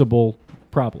fixable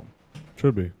problem.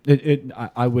 Should be.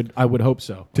 I would hope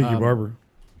so. Tiki Barber.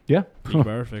 Yeah. Tiki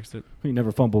Barber fixed it. He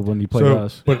never fumbled when he played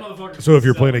us. So if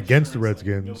you're playing against the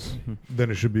Redskins,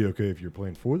 then it should be okay if you're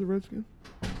playing for the Redskins,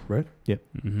 right? Yep.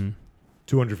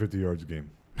 250 yards a game.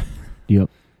 Yep.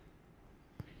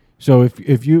 So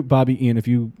if you, Bobby, Ian, if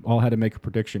you all had to make a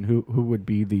prediction, who would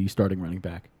be the starting running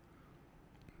back?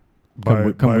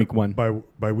 Come week one.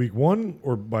 By week 1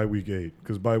 or by week 8?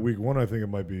 Because by week 1, I think it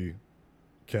might be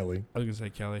Kelly. I was going to say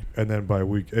Kelly. And then by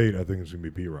week 8, I think it's going to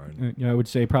be P. Ryan. I would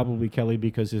say probably Kelly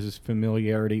because his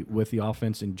familiarity with the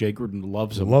offense, and Jay Gruden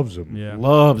loves him. Yeah.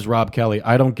 Loves Rob Kelly.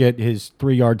 I don't get his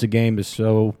 3 yards a game is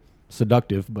so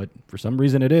seductive, but for some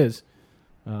reason it is.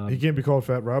 He can't be called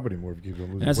Fat Rob anymore if he keeps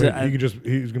on losing weight.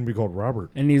 He's going to be called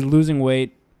Robert. And he's losing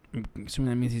weight. I'm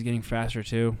assuming that means he's getting faster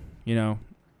too,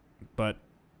 But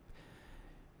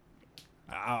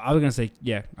I was going to say,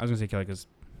 Kelly because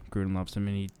Gruden loves him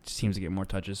and he seems to get more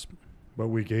touches. But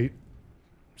week 8,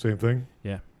 same thing?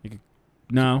 Yeah.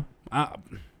 But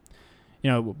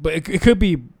it could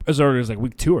be as early as like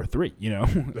week 2 or 3, Yeah,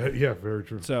 very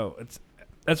true. So that's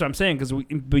what I'm saying because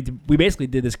we basically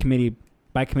did this committee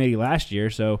by committee last year,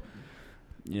 so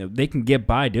they can get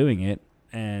by doing it,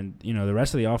 and the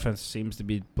rest of the offense seems to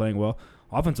be playing well.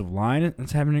 Offensive line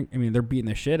is having. I mean, they're beating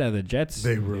the shit out of the Jets.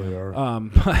 They really are.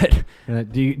 But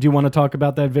do you want to talk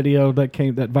about that video that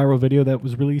viral video that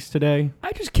was released today?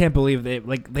 I just can't believe they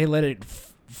let it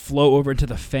flow over to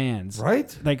the fans.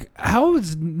 Right? Like, how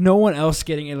is no one else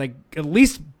getting it? Like, at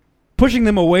least pushing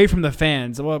them away from the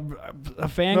fans. Well, a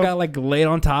fan got laid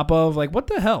on top of. Like, what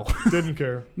the hell? Didn't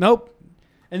care. Nope.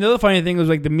 And the other funny thing was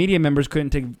the media members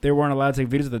they weren't allowed to take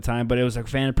videos at the time, but it was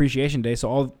Fan Appreciation Day, so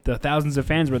all the thousands of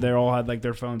fans were there, all had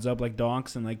their phones up like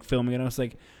donks and filming it. And I was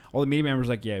all the media members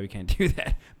yeah, we can't do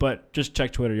that. But just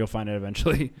check Twitter, you'll find it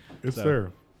eventually. It's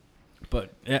there.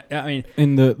 But yeah, I mean,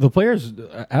 and the players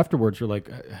afterwards were like,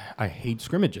 I hate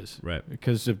scrimmages, right?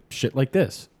 Because of shit like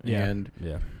this. Yeah,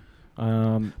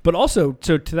 and but also,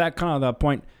 so to that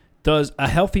point. Does a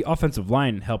healthy offensive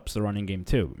line helps the running game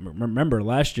too? Remember,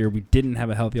 last year we didn't have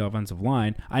a healthy offensive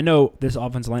line. I know this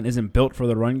offensive line isn't built for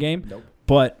the run game,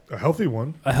 but a healthy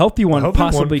one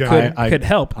possibly could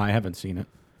help. I haven't seen it,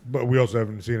 but we also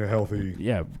haven't seen a healthy.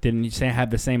 Yeah, didn't you say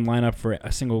have the same lineup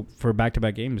for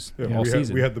back-to-back games all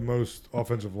season? We had the most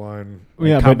offensive line. But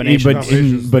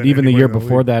even the year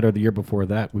before that or the year before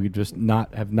that, we just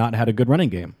have not had a good running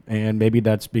game, and maybe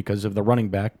that's because of the running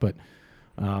back, but.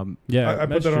 I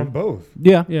put that on both.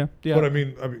 Yeah. But I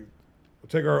mean,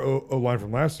 take our O line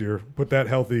from last year, put that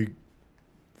healthy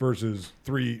versus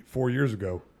 3-4 years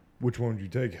ago. Which one would you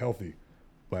take healthy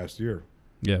last year?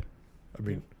 Yeah. I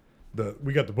mean,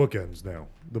 we got the bookends now.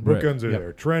 The bookends are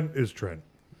there. Trent is Trent.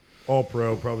 All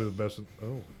pro, probably the best.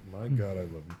 Oh my God, I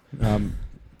love him.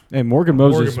 And Morgan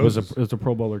Moses was a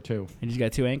Pro Bowler too. And he's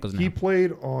got 2 ankles now. He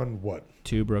played on what?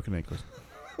 2 broken ankles.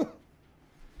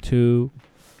 2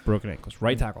 broken ankles.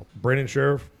 Right tackle. Brandon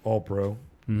Sheriff, all pro.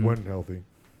 When healthy.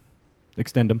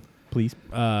 Extend him, please.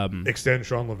 Extend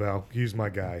Sean Laval. He's my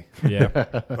guy. Yeah.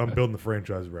 I'm building the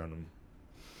franchise around him.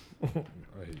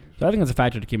 So I think that's a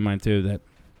factor to keep in mind, too, that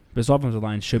this offensive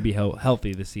line should be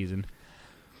healthy this season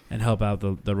and help out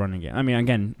the running game. I mean,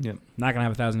 again, not going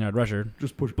to have a 1,000-yard rusher.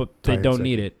 Just push. But they don't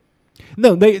need it.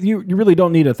 No, you really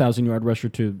don't need a 1,000-yard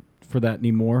rusher for that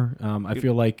anymore. I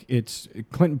feel like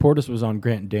Clinton Portis was on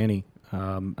Grant and Danny.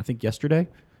 I think yesterday,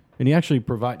 and he actually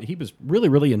he was really,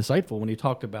 really insightful when he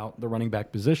talked about the running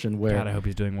back position. Where God, I hope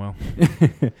he's doing well.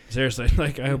 Seriously,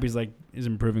 I hope he's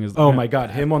improving his. Oh my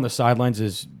God, him on the sidelines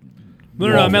is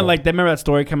No, I meant like remember that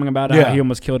story coming about Yeah. how he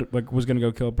almost killed, like was gonna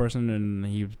go kill a person, and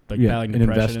he like Yeah, battling an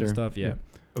depression investor. and stuff. Yeah.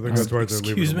 I think that's why they're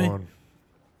Excuse leaving me? him on.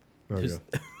 Oh, yeah.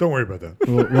 Don't worry about that.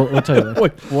 We'll tell you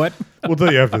that. What? We'll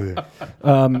tell you after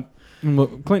the. Well,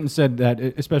 Clinton said that,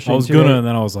 especially I was in today, gonna, and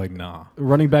then I was like, nah.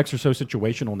 running backs are so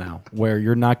situational now, where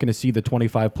you're not going to see the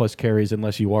 25 plus carries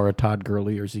unless you are a Todd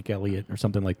Gurley or Zeke Elliott or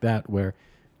something like that, where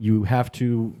you have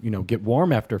to, get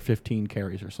warm after 15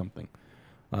 carries or something.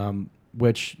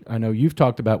 Which I know you've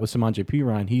talked about with Samaje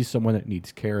Perine. He's someone that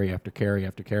needs carry after carry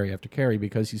after carry after carry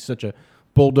because he's such a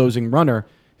bulldozing runner.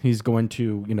 He's going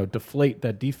to, deflate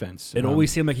that defense. It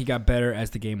always seemed like he got better as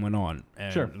the game went on.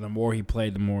 And Sure. the more he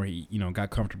played, the more he,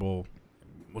 got comfortable,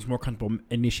 was more comfortable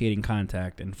initiating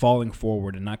contact and falling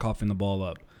forward and not coughing the ball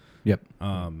up. Yep.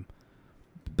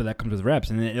 But that comes with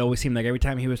reps. And it always seemed like every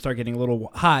time he would start getting a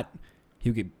little hot, he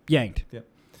would get yanked.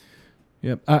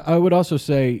 Yep. I would also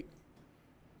say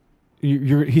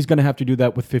he's going to have to do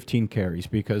that with 15 carries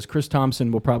because Chris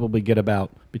Thompson will probably get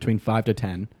about between 5 to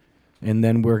 10. And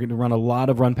then we're going to run a lot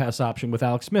of run-pass option with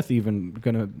Alex Smith, even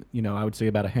going to, I would say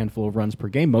about a handful of runs per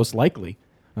game, most likely.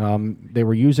 They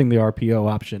were using the RPO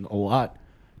option a lot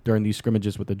during these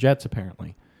scrimmages with the Jets,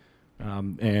 apparently.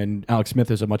 And Alex Smith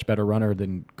is a much better runner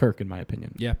than Kirk, in my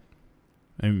opinion. Yeah.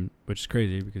 Which is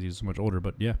crazy because he's so much older,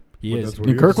 but yeah, he But is. that's what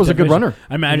he Kirk is. was a good runner.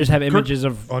 I mean, I just have images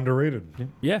of Underrated.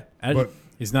 But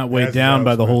He's not weighed As down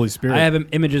by Alex the Smith. Holy Spirit. I have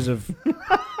images of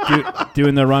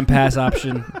doing the run pass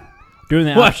option, doing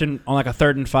the option on like a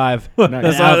 3rd and 5. And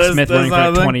Alex Smith running for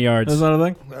like 20 yards. That's not a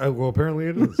thing. Well, apparently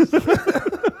it is.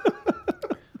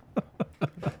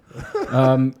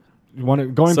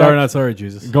 Sorry,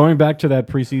 Jesus. Going back to that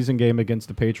preseason game against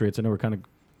the Patriots, I know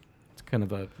it's kind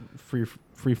of a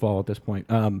free fall at this point.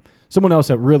 Someone else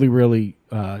that really, really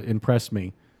impressed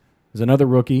me is another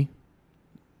rookie.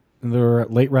 Their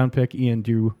late round pick, Ian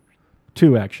Dew,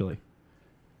 2 actually.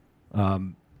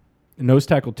 Nose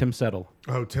tackle Tim Settle.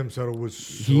 Oh, Tim Settle was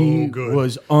so He good.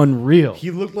 was unreal.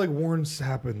 He looked like Warren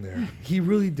Sapp in there. He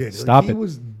really did. Stop He it.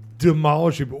 was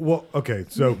demolishing. Well, okay,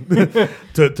 so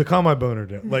to calm my boner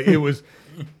down, like it was.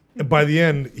 By the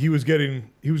end, he was getting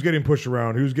pushed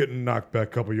around. He was getting knocked back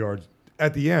a couple yards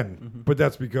at the end, but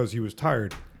that's because he was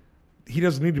tired. He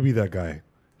doesn't need to be that guy.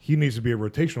 He needs to be a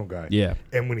rotational guy. Yeah.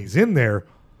 And when he's in there,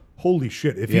 holy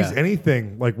shit! If he's Yeah.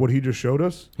 anything like what he just showed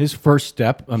us, His first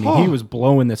step, I mean, he was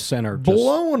blowing the center just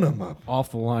blowing him up.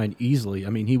 off the line easily. I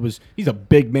mean, he's a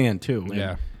big man too.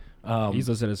 Yeah. And, He's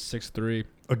listed as 6'3",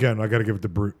 Again, I got to give it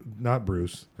to not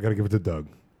Bruce. I got to give it to Doug.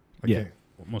 I Yeah. can't-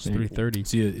 almost 330.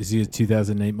 Is he a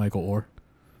 2008 Michael Orr?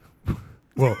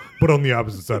 Well, but on the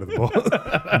opposite side of the ball.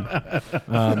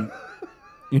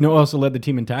 who also led the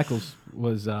team in tackles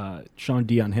was Sean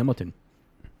Dion Hamilton,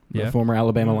 Yeah. the former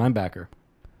Alabama linebacker.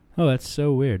 Oh, that's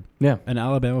so weird. Yeah, An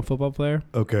Alabama football player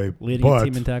Okay, leading a but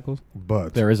team in tackles.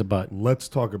 there is a but. let's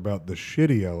talk about the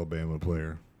shitty Alabama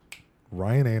player,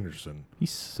 Ryan Anderson. He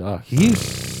sucks. He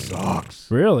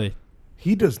sucks. Really?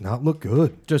 He does not look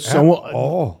good. Just at so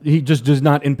all. He just does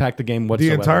not impact the game The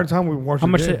whatsoever. entire time we watched How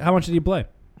the much? game, How much did he play?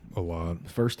 a lot.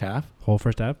 First half. Whole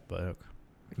first half. But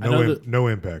No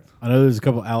impact. I know there's a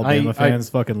couple Alabama I- fans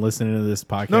fucking listening to this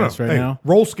podcast No, right hey, now.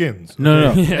 roll skins.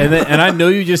 No. And I know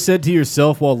you just said to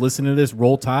yourself while listening to this,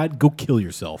 roll Tide, go kill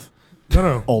yourself.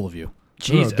 No. All of you.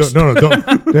 Jesus. No,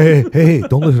 don't. hey,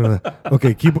 don't listen to that.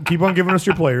 Okay, keep on giving us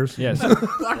your players. Yes.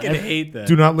 Fucking hate that.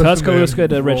 Do not listen Tuscaloosa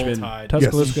to Roll Richmond. Tide.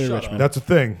 Tuscaloosa Yes. to Richmond. That's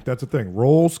a thing.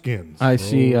 Roll skins. I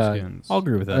see. I'll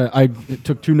agree with that. I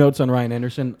took 2 notes on Ryan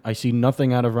Anderson. I see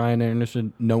nothing out of Ryan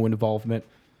Anderson. No involvement.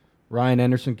 Ryan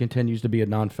Anderson continues to be a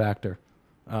non-factor.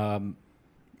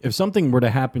 If something were to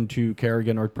happen to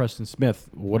Kerrigan or Preston Smith,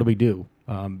 what do we do?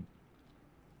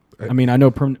 I mean, I know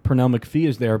Pernell McPhee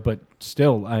is there, but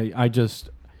still, I just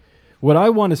what I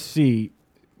want to see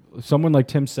someone like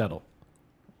Tim Settle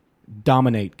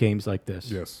dominate games like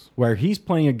this. Yes. Where he's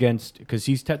playing against, because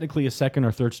he's technically a second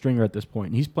or third stringer at this point,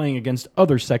 and he's playing against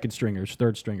other second stringers,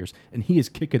 third stringers, and he is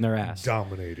kicking their ass.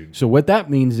 Dominating. So what that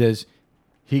means is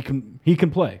he can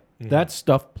play. Mm-hmm. That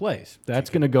stuff plays. That's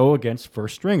going to go against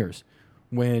first stringers.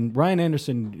 When Ryan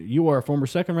Anderson, you are a former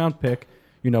second round pick,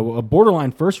 a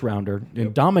borderline first rounder,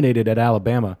 and dominated at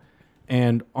Alabama,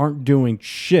 and aren't doing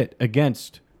shit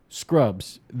against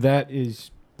scrubs. That's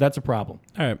a problem.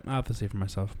 All right, I'll have to see for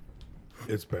myself.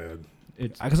 It's bad.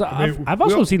 Because I mean, I've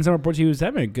also seen some reports he was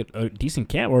having a decent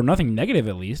camp, or nothing negative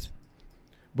at least.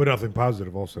 But nothing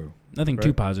positive also. Nothing too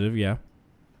Right. positive, yeah.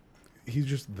 He's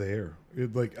just there.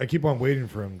 I keep on waiting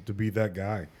for him to be that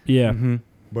guy. Yeah. Mm-hmm.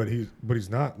 But he's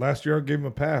not. Last year I gave him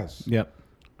a pass. Yep.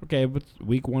 Okay, but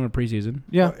week 1 of preseason.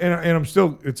 Yeah. And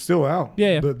it's still out.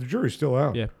 Yeah. The jury's still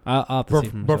out. Yeah, I'll have to see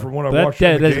from But myself. from what I But watched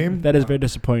in the game, that is very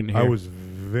disappointing to hear. I was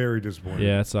very disappointed.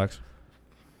 Yeah, it sucks.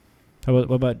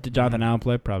 What about did Jonathan Allen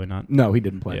play? Probably not. No, he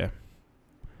didn't play.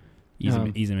 Yeah.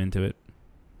 Ease him into it.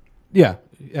 Yeah,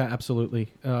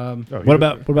 absolutely. What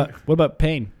about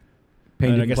Payne? Payne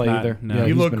I didn't guess play not. either. No. Yeah, he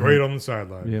he's looked been great hurt. on the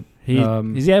sideline.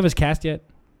 Yep. Does he have his cast yet?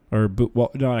 Or boot?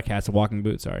 Well, no, not a cast. A walking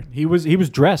boot. Sorry. He was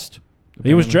dressed.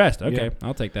 He was apparently. dressed. Okay, Yeah.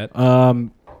 I'll take that.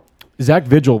 Zach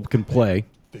Vigil can play.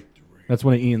 That's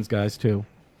one of Ian's guys too.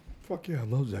 Fuck yeah, I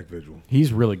love Zach Vigil.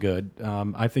 He's really good.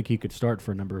 I think he could start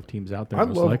for a number of teams out there. I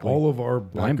most love likely. all of our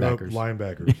backup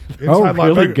linebackers. Oh, Inside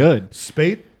really linebacker. good.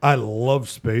 Spate, I love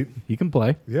Spate. He can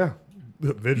play. Yeah.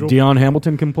 Vigil. Deion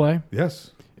Hamilton can play.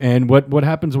 Yes. And what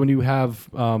happens when you have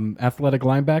athletic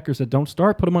linebackers that don't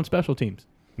start? Put them on special teams.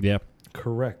 Yeah.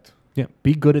 Correct. Yeah,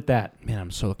 be good at that. Man,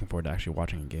 I'm so looking forward to actually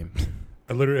watching a game.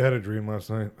 I literally had a dream last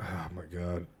night. Oh, my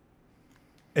God.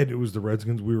 And it was the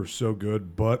Redskins. We were so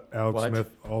good, but Alex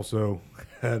Smith also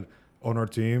had on our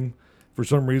team, for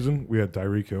some reason, we had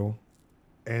Tyreek Hill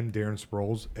and Darren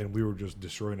Sproles, and we were just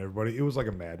destroying everybody. It was like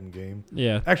a Madden game.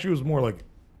 Yeah. Actually, it was more like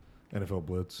NFL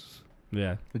Blitz.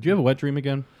 Yeah. Did you have a wet dream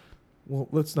again? Well,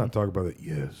 let's not talk about it.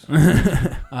 Yes.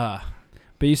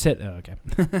 But you said okay.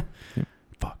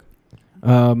 Fuck.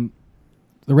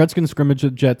 The Redskins scrimmaged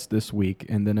the Jets this week,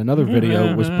 and then another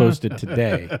video was posted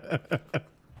today.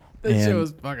 This shit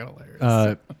was fucking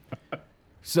hilarious.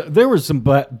 So there was some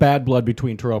bad blood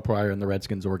between Terrell Pryor and the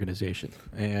Redskins organization,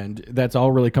 and that's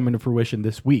all really coming to fruition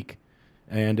this week.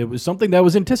 And it was something that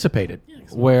was anticipated,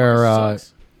 where I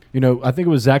think it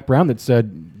was Zach Brown that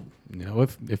said,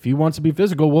 if he wants to be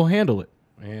physical, we'll handle it.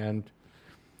 And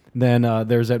then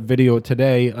there's that video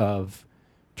today of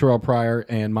Terrell Pryor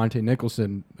and Monte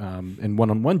Nicholson in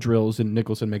one-on-one drills, and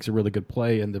Nicholson makes a really good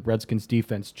play, and the Redskins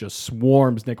defense just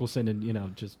swarms Nicholson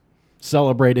and just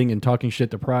celebrating and talking shit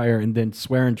to Pryor, and then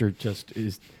Swearinger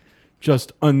is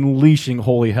unleashing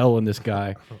holy hell in this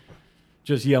guy,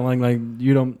 just yelling like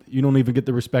you don't even get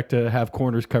the respect to have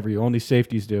corners cover you, only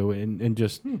safeties do, and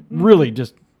just really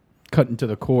just cutting to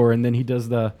the core. And then he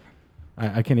does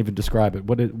I can't even describe it.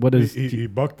 What is he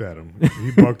bucked at him.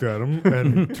 He bucked at him,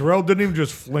 and Terrell didn't even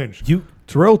just flinch.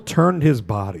 Terrell turned his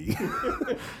body.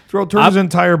 Terrell turned his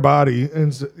entire body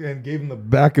and gave him the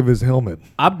back of his helmet.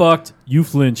 I bucked. You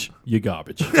flinch. You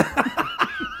garbage.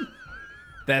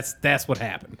 That's what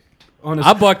happened.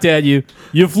 I bucked at you.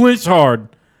 You flinched hard.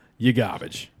 You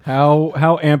garbage. How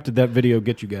amped did that video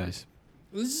get you guys?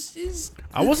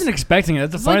 I wasn't expecting it.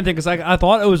 That's the funny thing, because I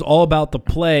thought it was all about the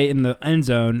play in the end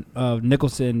zone of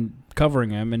Nicholson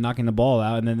covering him and knocking the ball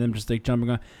out, and then them just like jumping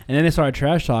on. And then they started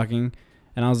trash talking,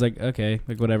 and I was like, okay,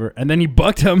 like whatever. And then he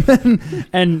bucked him,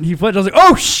 and he flinched. I was like,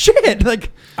 oh shit!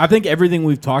 Like, I think everything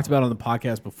we've talked about on the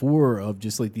podcast before of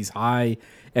just like these high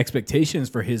expectations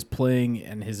for his playing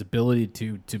and his ability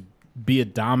to be a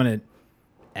dominant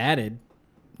added,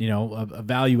 a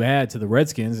value add to the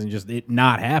Redskins, and just it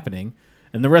not happening.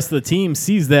 And the rest of the team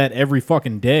sees that every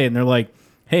fucking day, and they're like,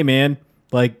 hey, man,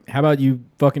 like, how about you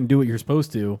fucking do what you're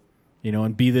supposed to,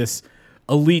 and be this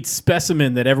elite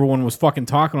specimen that everyone was fucking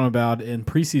talking about in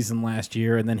preseason last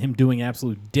year, and then him doing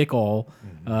absolute dick all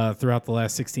throughout the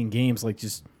last 16 games, like,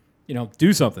 just,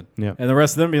 do something. Yeah. And the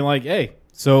rest of them being like, hey,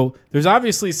 so there's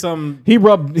obviously some he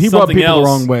rubbed people the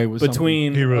wrong way with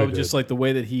between really just like the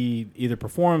way that he either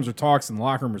performs or talks in the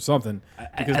locker room or something.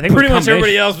 Because I think pretty it was much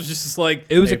everybody else was just like,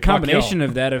 it was hey, a combination fuck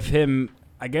of that, of him.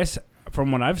 I guess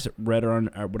from what I've read or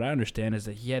what I understand is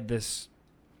that he had this,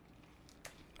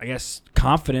 I guess,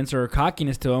 confidence or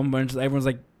cockiness to him, but everyone's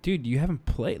like, dude, you haven't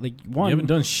played. Like, you haven't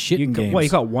done shit in games. What, you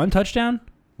caught one touchdown?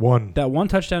 That one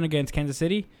touchdown against Kansas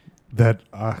City? That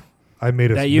I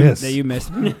made us miss. That you missed.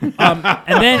 and then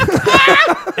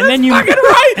you fucking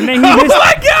right. And then he missed. Oh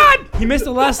my god! He missed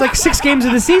the last like 6 games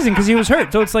of the season because he was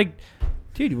hurt. So it's like,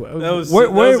 dude,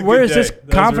 where is this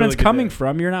confidence coming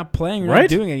from? You're not playing. You're not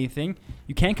doing anything.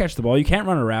 You can't catch the ball. You can't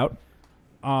run a route.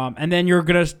 And then you're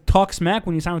gonna talk smack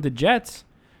when you sign with the Jets.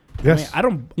 Yes. I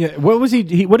don't. Yeah. What was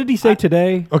he? What did he say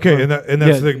today? Okay, and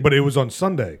that's the thing. But it was on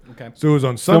Sunday. Okay. So it was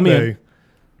on Sunday,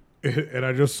 and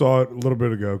I just saw it a little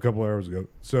bit ago, a couple hours ago.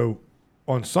 So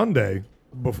on Sunday,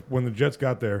 when the Jets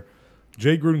got there,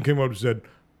 Jay Gruden came up and said,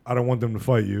 "I don't want them to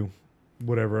fight you,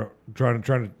 whatever." Trying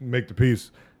to make the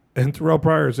peace. And Terrell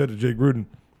Pryor said to Jay Gruden,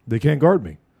 "They can't guard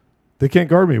me. They can't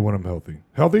guard me when I'm healthy.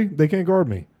 Healthy, they can't guard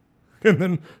me." And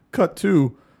then cut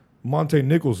to Monte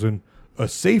Nicholson a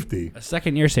safety, A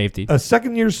second-year safety. a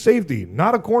second-year safety,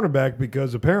 not a cornerback,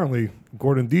 because apparently,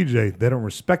 according to DJ, they don't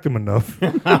respect him enough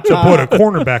to put a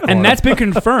cornerback on And him. that's been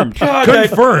confirmed.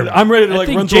 Confirmed. I'm ready to I like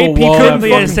think run through a JP wall. currently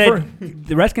fucking has said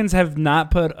the Redskins have not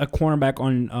put a cornerback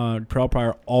on Terrell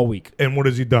Pryor all week. And what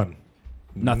has he done?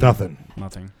 Nothing.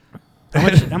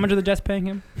 How much are the Jets paying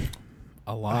him?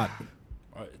 A lot.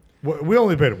 We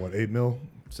only paid him, what, $8 million?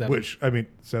 7. Which, I mean,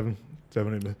 7, 8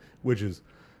 million, which is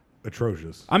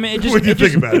atrocious. I mean, it just when you it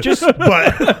just, think about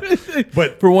it.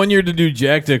 But For 1 year to do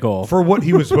jack dick all. for what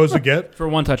he was supposed to get, for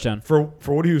one touchdown. for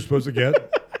what he was supposed to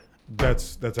get,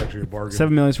 that's actually a bargain.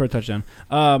 $7 million for a touchdown.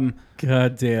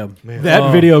 God damn. Man.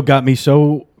 That video got me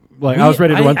so like I was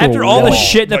ready to run through after a all the wall.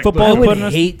 shit that Like, football I has would put in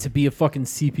us. hate to be a fucking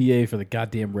CPA for the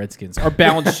goddamn Redskins. Our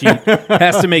balance sheet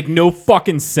has to make no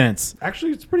fucking sense.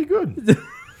 Actually, it's pretty good.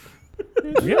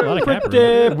 We have a lot of cap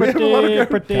room. We have a lot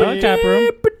of Cap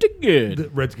room. Pretty good. The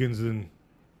Redskins in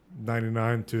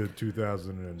 99 to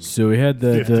 2000. So we had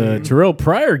the 15. Terrell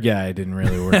Pryor guy didn't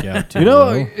really work out too You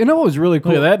well. know what was really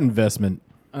cool? Look at that investment.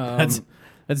 That's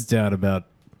down about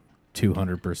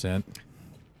 200%.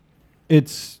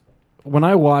 It's when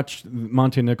I watched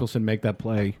Monte Nicholson make that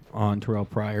play on Terrell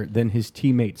Pryor, then his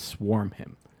teammates swarm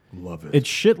him. Love it. It's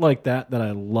shit like that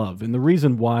I love. And the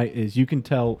reason why is you can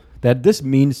tell that this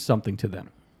means something to them.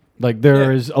 Like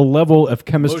there is a level of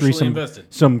chemistry, Emotionally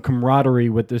invested. some camaraderie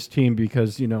with this team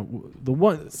because,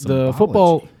 the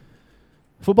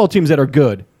football teams that are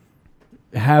good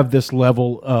have this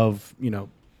level of, They care.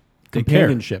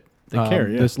 companionship. They care,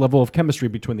 yeah. This level of chemistry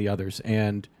between the others.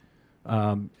 And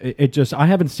it just, I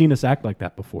haven't seen us act like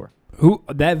that before.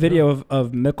 That video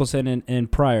of Mickelson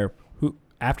and Pryor, who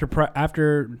after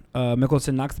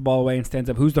Mickelson knocks the ball away and stands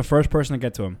up, who's the first person to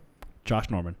get to him?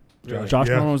 Josh Norman. Josh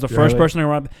Norman was the first person to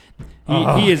run.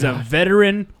 He is a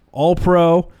veteran,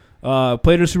 all-pro,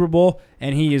 played in a Super Bowl,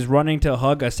 and he is running to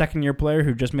hug a second-year player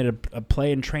who just made a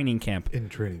play in training camp. in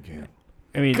training camp.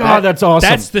 I mean, God, that's awesome.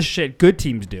 That's the shit good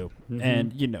teams do.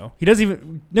 And he doesn't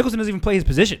even Nicholson doesn't even play his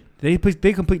position. They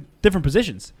complete different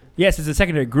positions. Yes, it's a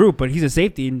secondary group, but he's a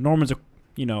safety, and Norman's a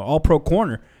all-pro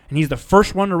corner, and he's the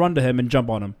first one to run to him and jump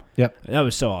on him. Yep. That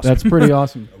was so awesome. That's pretty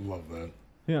awesome. I love that.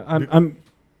 Yeah,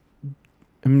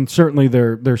 I mean, certainly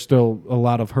there's still a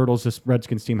lot of hurdles this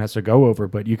Redskins team has to go over,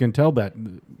 but you can tell that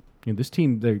this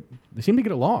team they seem to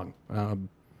get along.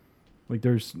 Like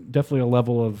there's definitely a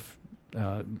level of.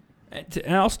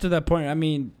 And also to that point, I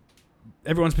mean,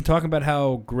 everyone's been talking about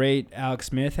how great Alex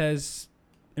Smith has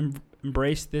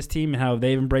embraced this team and how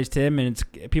they've embraced him, and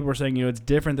people are saying it's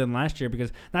different than last year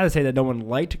because not to say that no one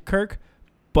liked Kirk,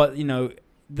 but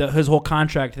his whole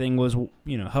contract thing was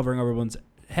hovering over everyone's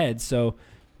head, so.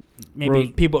 Maybe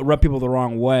people rub people the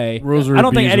wrong way. I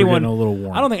don't think anyone. A little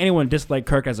warm. I don't think anyone disliked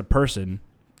Kirk as a person.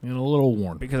 And a little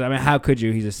warm. Because I mean, how could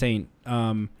you? He's a saint.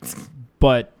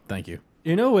 But Thank you.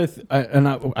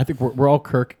 I think we're all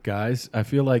Kirk guys. I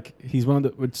feel like he's one of the.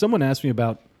 When someone asked me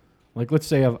about, like, let's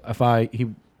say if he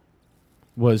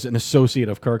was an associate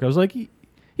of Kirk, I was like,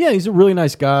 yeah, he's a really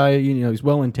nice guy. He's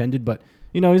well intended, but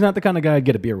he's not the kind of guy I'd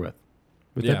get a beer with.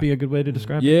 Would that be a good way to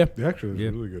describe it? yeah, Actually,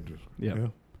 it's really good. Yeah.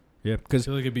 yeah. I Because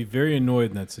feel like I'd be very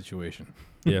annoyed in that situation.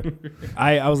 yeah,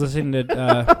 I was listening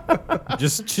to.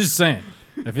 just saying.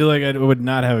 I feel like I would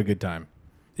not have a good time.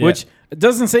 Yeah. Which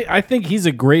doesn't say I think he's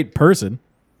a great person.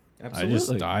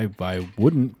 Absolutely. I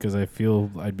wouldn't because I feel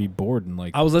I'd be bored in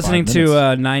like. I was listening 5 to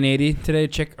minutes. 980 today.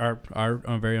 Chick, our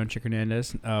very own Chick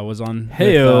Hernandez was on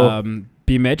Heyo. with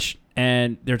B Mitch,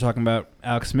 and they're talking about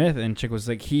Alex Smith, and Chick was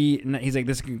like he's like,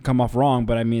 this can come off wrong,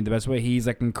 but I mean the best way. He's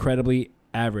like incredibly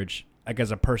average. Like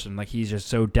as a person, like he's just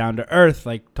so down to earth,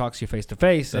 like talks to you face to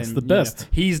face. That's and, the best.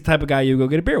 He's the type of guy you go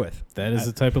get a beer with. That is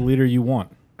the type of leader you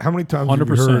want. How many times have you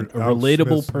 100%. heard A Alex relatable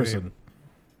Smith's person.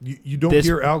 name? You don't This-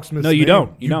 hear Alex Smith's No, you name.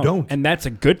 don't. You don't. And that's a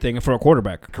good thing for a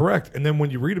quarterback. Correct. And then when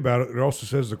you read about it, it also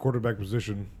says the quarterback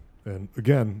position, and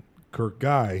again, Kirk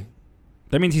Guy,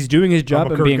 That means he's doing his job I'm a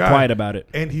and Kirk being guy, quiet about it.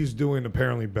 and he's doing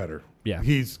apparently better. Yeah.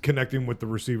 He's connecting with the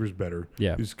receivers better.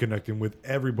 Yeah. He's connecting with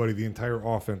everybody, the entire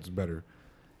offense better.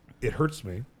 It hurts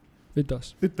me. It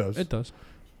does. It does. It does.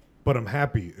 But I'm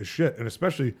happy as shit. And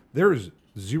especially, there is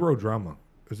zero drama.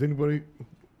 Is anybody...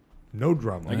 No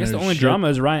drama. I guess the Oh, only shit. drama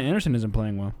is Ryan Anderson isn't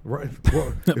playing well. Right.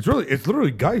 Well, it's literally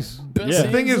Geis. Yeah. The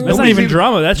thing is, That's not even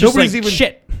drama. That's just like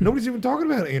shit. Nobody's even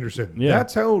talking about Anderson. Yeah.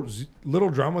 That's how little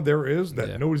drama there is that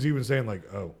Yeah. nobody's even saying like,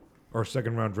 oh, our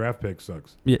second round draft pick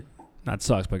sucks. Yeah, not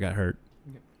sucks, but got hurt.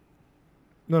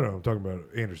 No, I'm talking about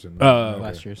Anderson. Oh, Okay.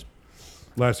 Last year's.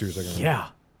 Last year's second round. Yeah.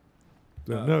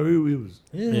 No, he was.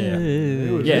 Yeah,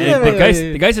 Yeah.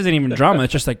 the Geist isn't even drama.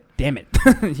 It's just like, damn it.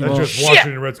 That's just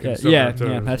Washington Redskins. Yeah,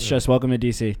 summer, too. that's just welcome to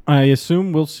DC. I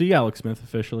assume we'll see Alex Smith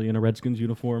officially in a Redskins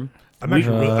uniform. I'm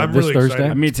actually I'm this really Thursday.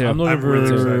 excited. Me too. I'm looking I'm really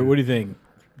for. excited. What do you think?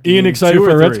 Ian Game excited 2 or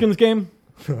for a 3? Redskins game?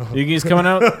 You think he's coming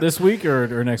out this week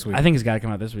or next week? I think he's got to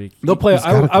come out this week. They'll play.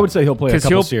 I would say he'll play a Because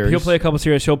couple series. he'll play a couple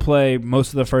series. He'll play most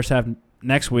of the first half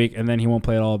next week, and then he won't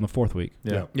play at all in the fourth week.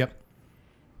 Yeah. Yep.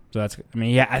 So that's. I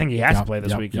mean, yeah, I think he has to play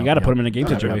this week. You got to put him in a game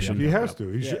situation. He has to.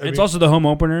 He should, I It's mean, also the home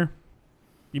opener.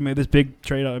 You made this big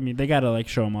trade. I mean, they got to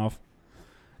show him off.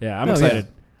 Yeah, I'm excited.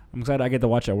 I'm excited. I get to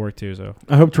watch at work too. So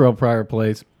I hope Terrell Pryor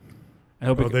plays. I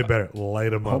hope. they better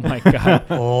light him Oh up. my god!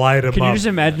 Light him Can up. you just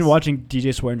imagine watching DJ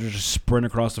Swearinger just sprint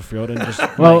across the field and just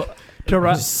Well,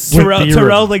 Terrell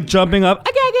jumping up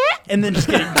and then just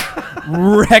getting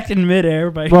wrecked in midair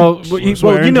by well,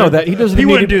 you know that he doesn't. He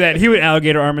need wouldn't to, do that. He would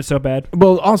alligator arm it so bad.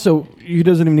 Well, also he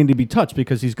doesn't even need to be touched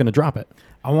because he's going to drop it.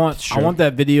 I want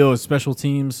that video of special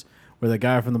teams where the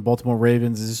guy from the Baltimore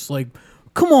Ravens is just like,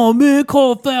 "Come on, man,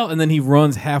 call a foul," and then he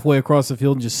runs halfway across the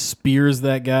field and just spears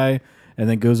that guy, and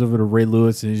then goes over to Ray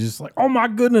Lewis and he's just like, "Oh my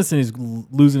goodness!" and he's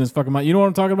losing his fucking mind. You know what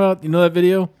I'm talking about? You know that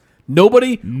video?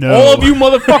 Nobody? No. All of you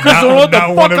motherfuckers don't know what the not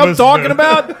fuck one of I'm us talking knows.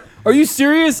 about? Are you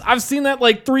serious? I've seen that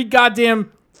like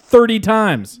 30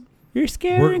 times. You're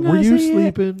scaring Were us. you Ian.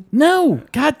 sleeping? No,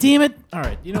 god damn it! All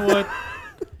right, you know what?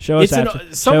 Show us It's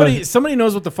after. somebody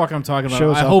knows what the fuck I'm talking Show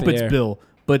about. us I off hope the it's air. Bill.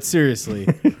 But seriously,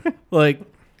 like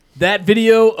that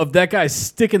video of that guy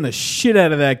sticking the shit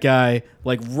out of that guy,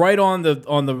 like right on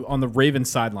the Ravens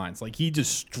sidelines, like he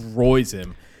destroys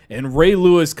him, and Ray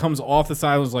Lewis comes off the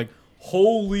sidelines like,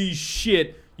 "Holy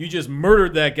shit! You just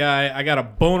murdered that guy. I got a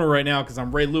boner right now because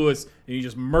I'm Ray Lewis, and you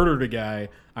just murdered a guy.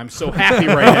 I'm so happy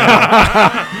right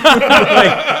now."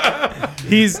 Like,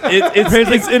 it's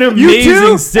an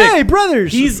amazing stick. Hey,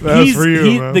 brothers. That's for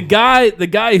you, man. The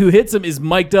guy who hits him is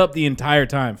mic'd up the entire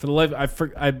time. For the life,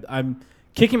 I'm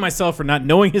kicking myself for not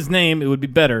knowing his name. It would be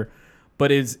better,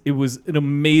 but it was an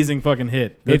amazing fucking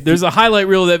hit. There's a highlight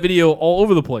reel of that video all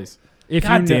over the place.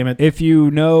 God damn it! If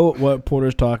you know what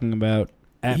Porter's talking about,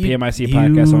 at PMIC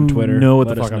Podcast on Twitter, know what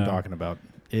the let us fuck I'm know. talking about.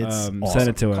 It's Send awesome.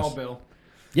 it to us. Bill.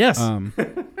 Yes,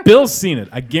 Bill's seen it.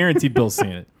 I guarantee Bill's seen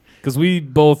it because we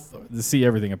both see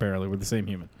everything. Apparently, we're the same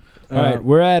human. All right,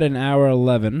 we're at an hour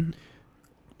 11.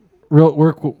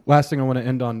 Last thing I want to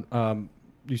end on.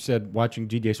 You said watching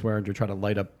DJ Swearinger try to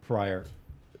light up Pryor.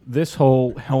 This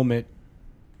whole helmet,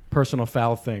 personal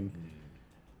foul thing,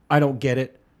 I don't get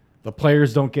it. The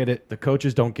players don't get it. The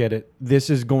coaches don't get it. This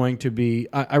is going to be.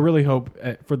 I really hope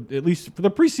for at least for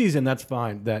the preseason. That's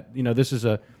fine. That this is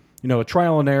a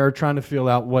trial and error, trying to feel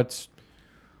out what's.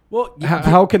 Well,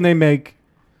 How can they make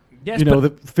yes, the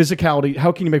but- physicality?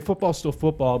 How can you make football still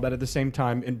football, but at the same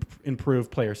time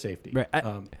improve player safety? Right.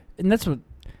 And that's what.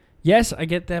 Yes, I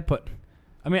get that, but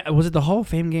I mean, was it the Hall of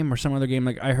Fame game or some other game?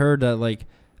 Like I heard that like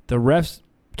the refs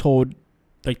told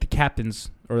like the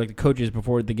captains or like the coaches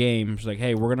before the game, it's like,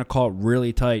 hey, we're gonna call it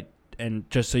really tight, and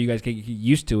just so you guys get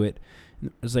used to it.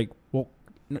 It's like, well,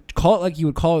 call it like you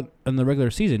would call it in the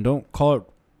regular season. Don't call it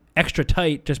extra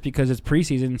tight just because it's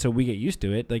preseason, so we get used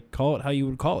to it. Like, call it how you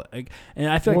would call it. Like, and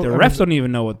I feel like the refs don't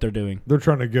even know what they're doing. They're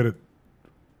trying to get it.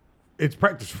 It's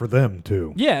practice for them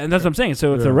too. Yeah, and that's what I'm saying.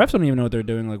 So if the Yeah. refs don't even know what they're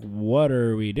doing, like, what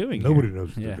are we doing? Nobody here? knows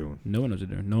what Yeah, they're doing. no one knows what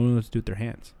they're doing. No one knows what to do with their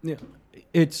hands. Yeah,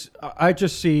 I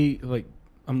just see like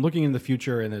I'm looking in the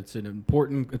future, and it's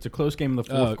a close game in the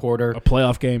fourth quarter. A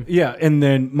playoff game. Yeah, and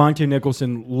then Monte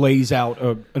Nicholson lays out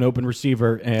an open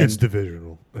receiver, and It's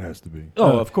divisional. It has to be.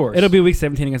 of course It'll be week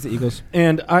 17 against the Eagles.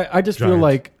 And I just feel Giants.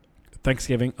 like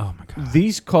Thanksgiving. Oh my god.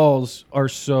 these calls are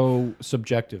so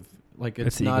subjective. Like It's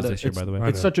it's the not Eagles this year, by the way. I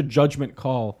It's know. such a judgment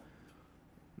call.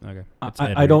 Okay.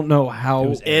 I don't know how. It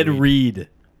was Ed Reed.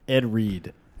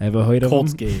 Have a height of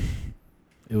Colts them. game.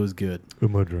 It was good.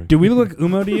 Umo drink. Do we look like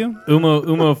Umo to you?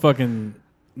 Umo fucking.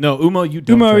 No, Umo, you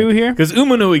don't. Umo, are you here? Because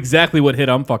Umo knew exactly what hit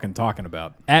I'm fucking talking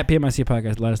about. At PMIC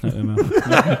Podcast, let us know,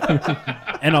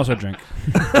 Umo. And also drink.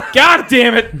 God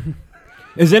damn it!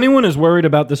 Is anyone as worried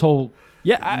about this whole?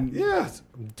 Yeah, Yes,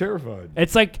 I'm terrified.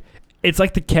 it's like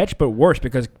the catch, but worse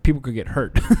because people could get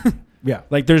hurt. Yeah,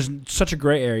 Like there's such a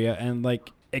gray area, and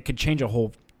like it could change a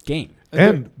whole game.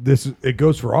 And it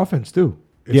goes for offense too.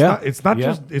 It's not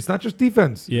just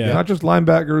defense. Yeah. It's not just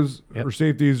linebackers Yep. or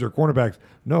safeties or cornerbacks.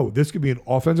 No, this could be an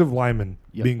offensive lineman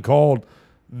Yep. being called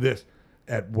this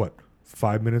at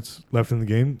 5 minutes left in the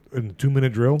game in a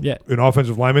 2-minute drill. Yeah. An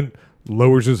offensive lineman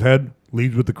lowers his head,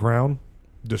 leads with the crown,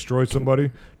 destroys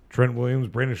somebody. Trent Williams,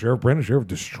 Brandon Sheriff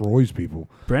destroys people.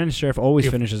 Brandon Sheriff always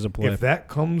finishes a play. If that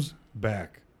comes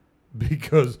back,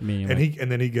 because Meaning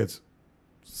and then he gets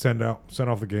send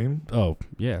off the game. Oh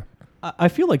yeah. I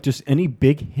feel like just any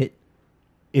big hit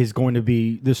is going to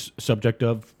be this subject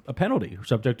of a penalty,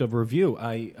 subject of review.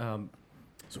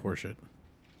 It's horseshit.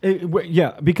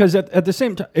 Yeah, because at the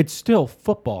same time, it's still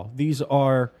football. These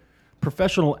are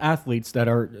professional athletes that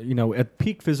are, at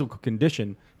peak physical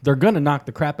condition. They're going to knock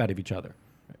the crap out of each other.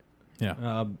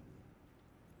 Yeah.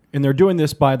 And they're doing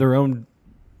this by their own.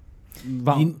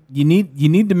 You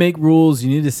need to make rules. You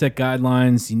need to set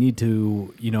guidelines. You need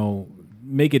to,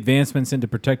 make advancements into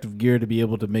protective gear to be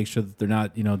able to make sure that they're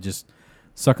not, just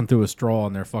sucking through a straw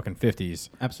in their fucking 50s.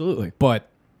 Absolutely. But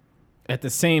at the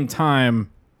same time,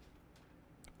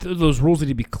 Those rules need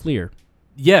to be clear.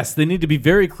 yes, they need to be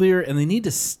very clear, and they need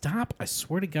to stop. I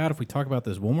swear to God, if we talk about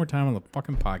this one more time on the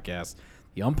fucking podcast,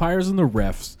 the umpires and the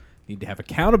refs need to have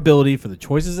accountability for the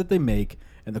choices that they make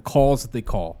and the calls that they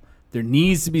call. There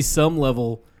needs to be some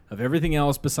level of everything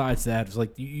else besides that. It's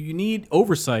like you need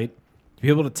oversight to be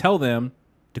able to tell them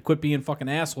to quit being fucking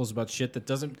assholes about shit that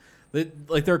doesn't.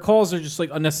 Like their calls are just like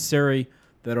unnecessary.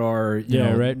 That are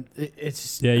right. It's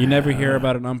just, Yeah, you never hear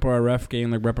about an umpire or ref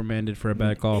getting like reprimanded for a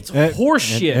bad call. It's horse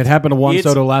shit. It happened to Juan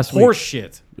Soto last week. Horse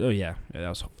shit. Oh yeah, that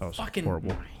was Fucking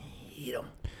horrible. I hate them.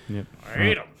 Yep. I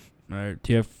hate them. All right,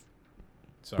 do you have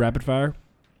rapid fire?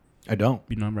 I don't.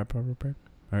 You know I'm rapid fire.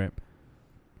 All right.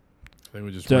 I think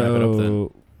we just So wrap it up then.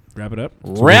 wrap it up.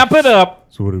 Wrap it up.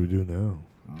 So what do we do now?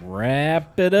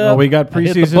 Wrap it up. Well, we got I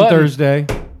hit the preseason button. Thursday.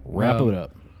 Wrap it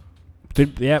up.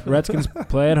 Yeah, Redskins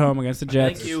play at home against the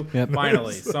Jets. Thank you. Yep.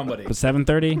 Finally, somebody. But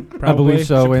 7:30, probably. I believe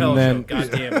so. Chappelle And then, show,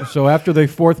 goddamn it. so after the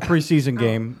fourth preseason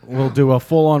game, we'll do a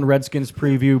full-on Redskins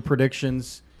preview,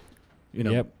 predictions,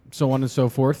 Yep. so on and so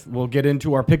forth. We'll get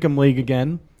into our Pick'em League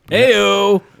again.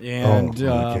 Heyo. And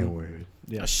I can't wait.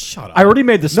 Yeah, shut up. I already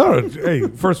made the No, hey,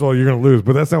 first of all, you're going to lose,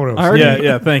 but that's not what I was I saying. already-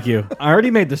 yeah. Thank you. I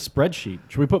already made the spreadsheet.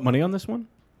 Should we put money on this one?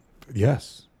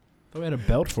 Yes. I thought we had a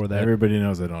belt for that. Everybody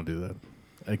knows I don't do that,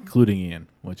 including Ian,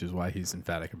 which is why he's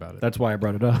emphatic about it. That's why I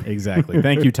brought it up. Exactly.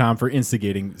 Thank you, Tom, for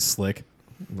instigating Slick.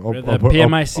 I'll The put- I'll put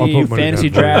PMIC money fantasy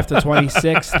down for draft, the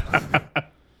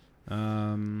 26th.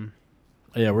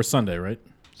 Yeah, we're Sunday, right?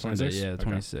 Sunday, 26th? yeah, the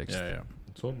Okay. 26th. Yeah, yeah.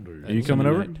 Sunday. Are you coming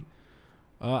over?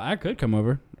 I could come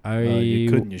over. You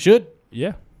could and you should.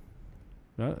 Yeah.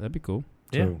 That'd be cool.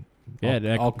 Yeah. So,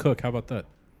 Yeah, I'll cook. How about that?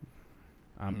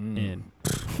 I'm in.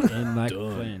 In like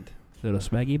planned. Little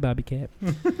smaggy Bobby Cat.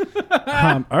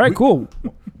 All right, cool.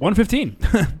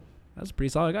 1:15. That's pretty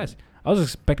solid, guys. I was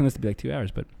expecting this to be like 2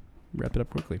 hours, but wrapped it up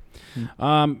quickly.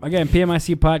 Again,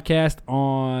 PMIC podcast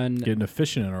on Getting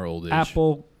efficient in our old age.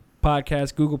 Apple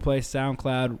Podcast, Google Play,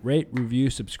 SoundCloud. Rate, review,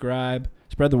 subscribe,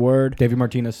 spread the word. Davey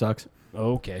Martinez sucks.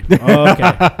 Okay.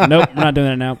 Okay. Nope, we're not doing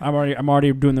that now. I'm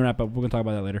already doing the wrap up. We're gonna talk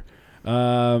about that later.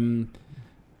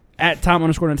 At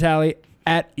Tom_Natali,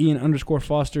 at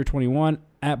Ian_Foster21,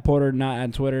 at Porter, not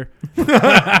on Twitter.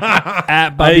 At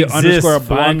Bobby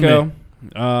 _Blanco.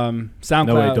 SoundCloud.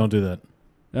 No, wait, don't do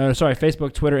that. Sorry,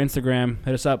 Facebook, Twitter, Instagram.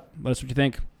 Hit us up. Let us what you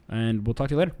think, and we'll talk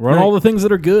to you later. We're on all the things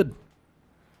that are good.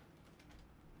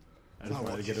 I just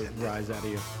wanted to get a rise out of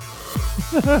you.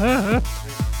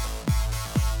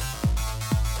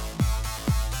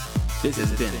 This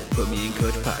has been Put Me in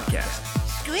Coach Podcast.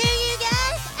 Screw you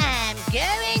guys, I'm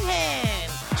going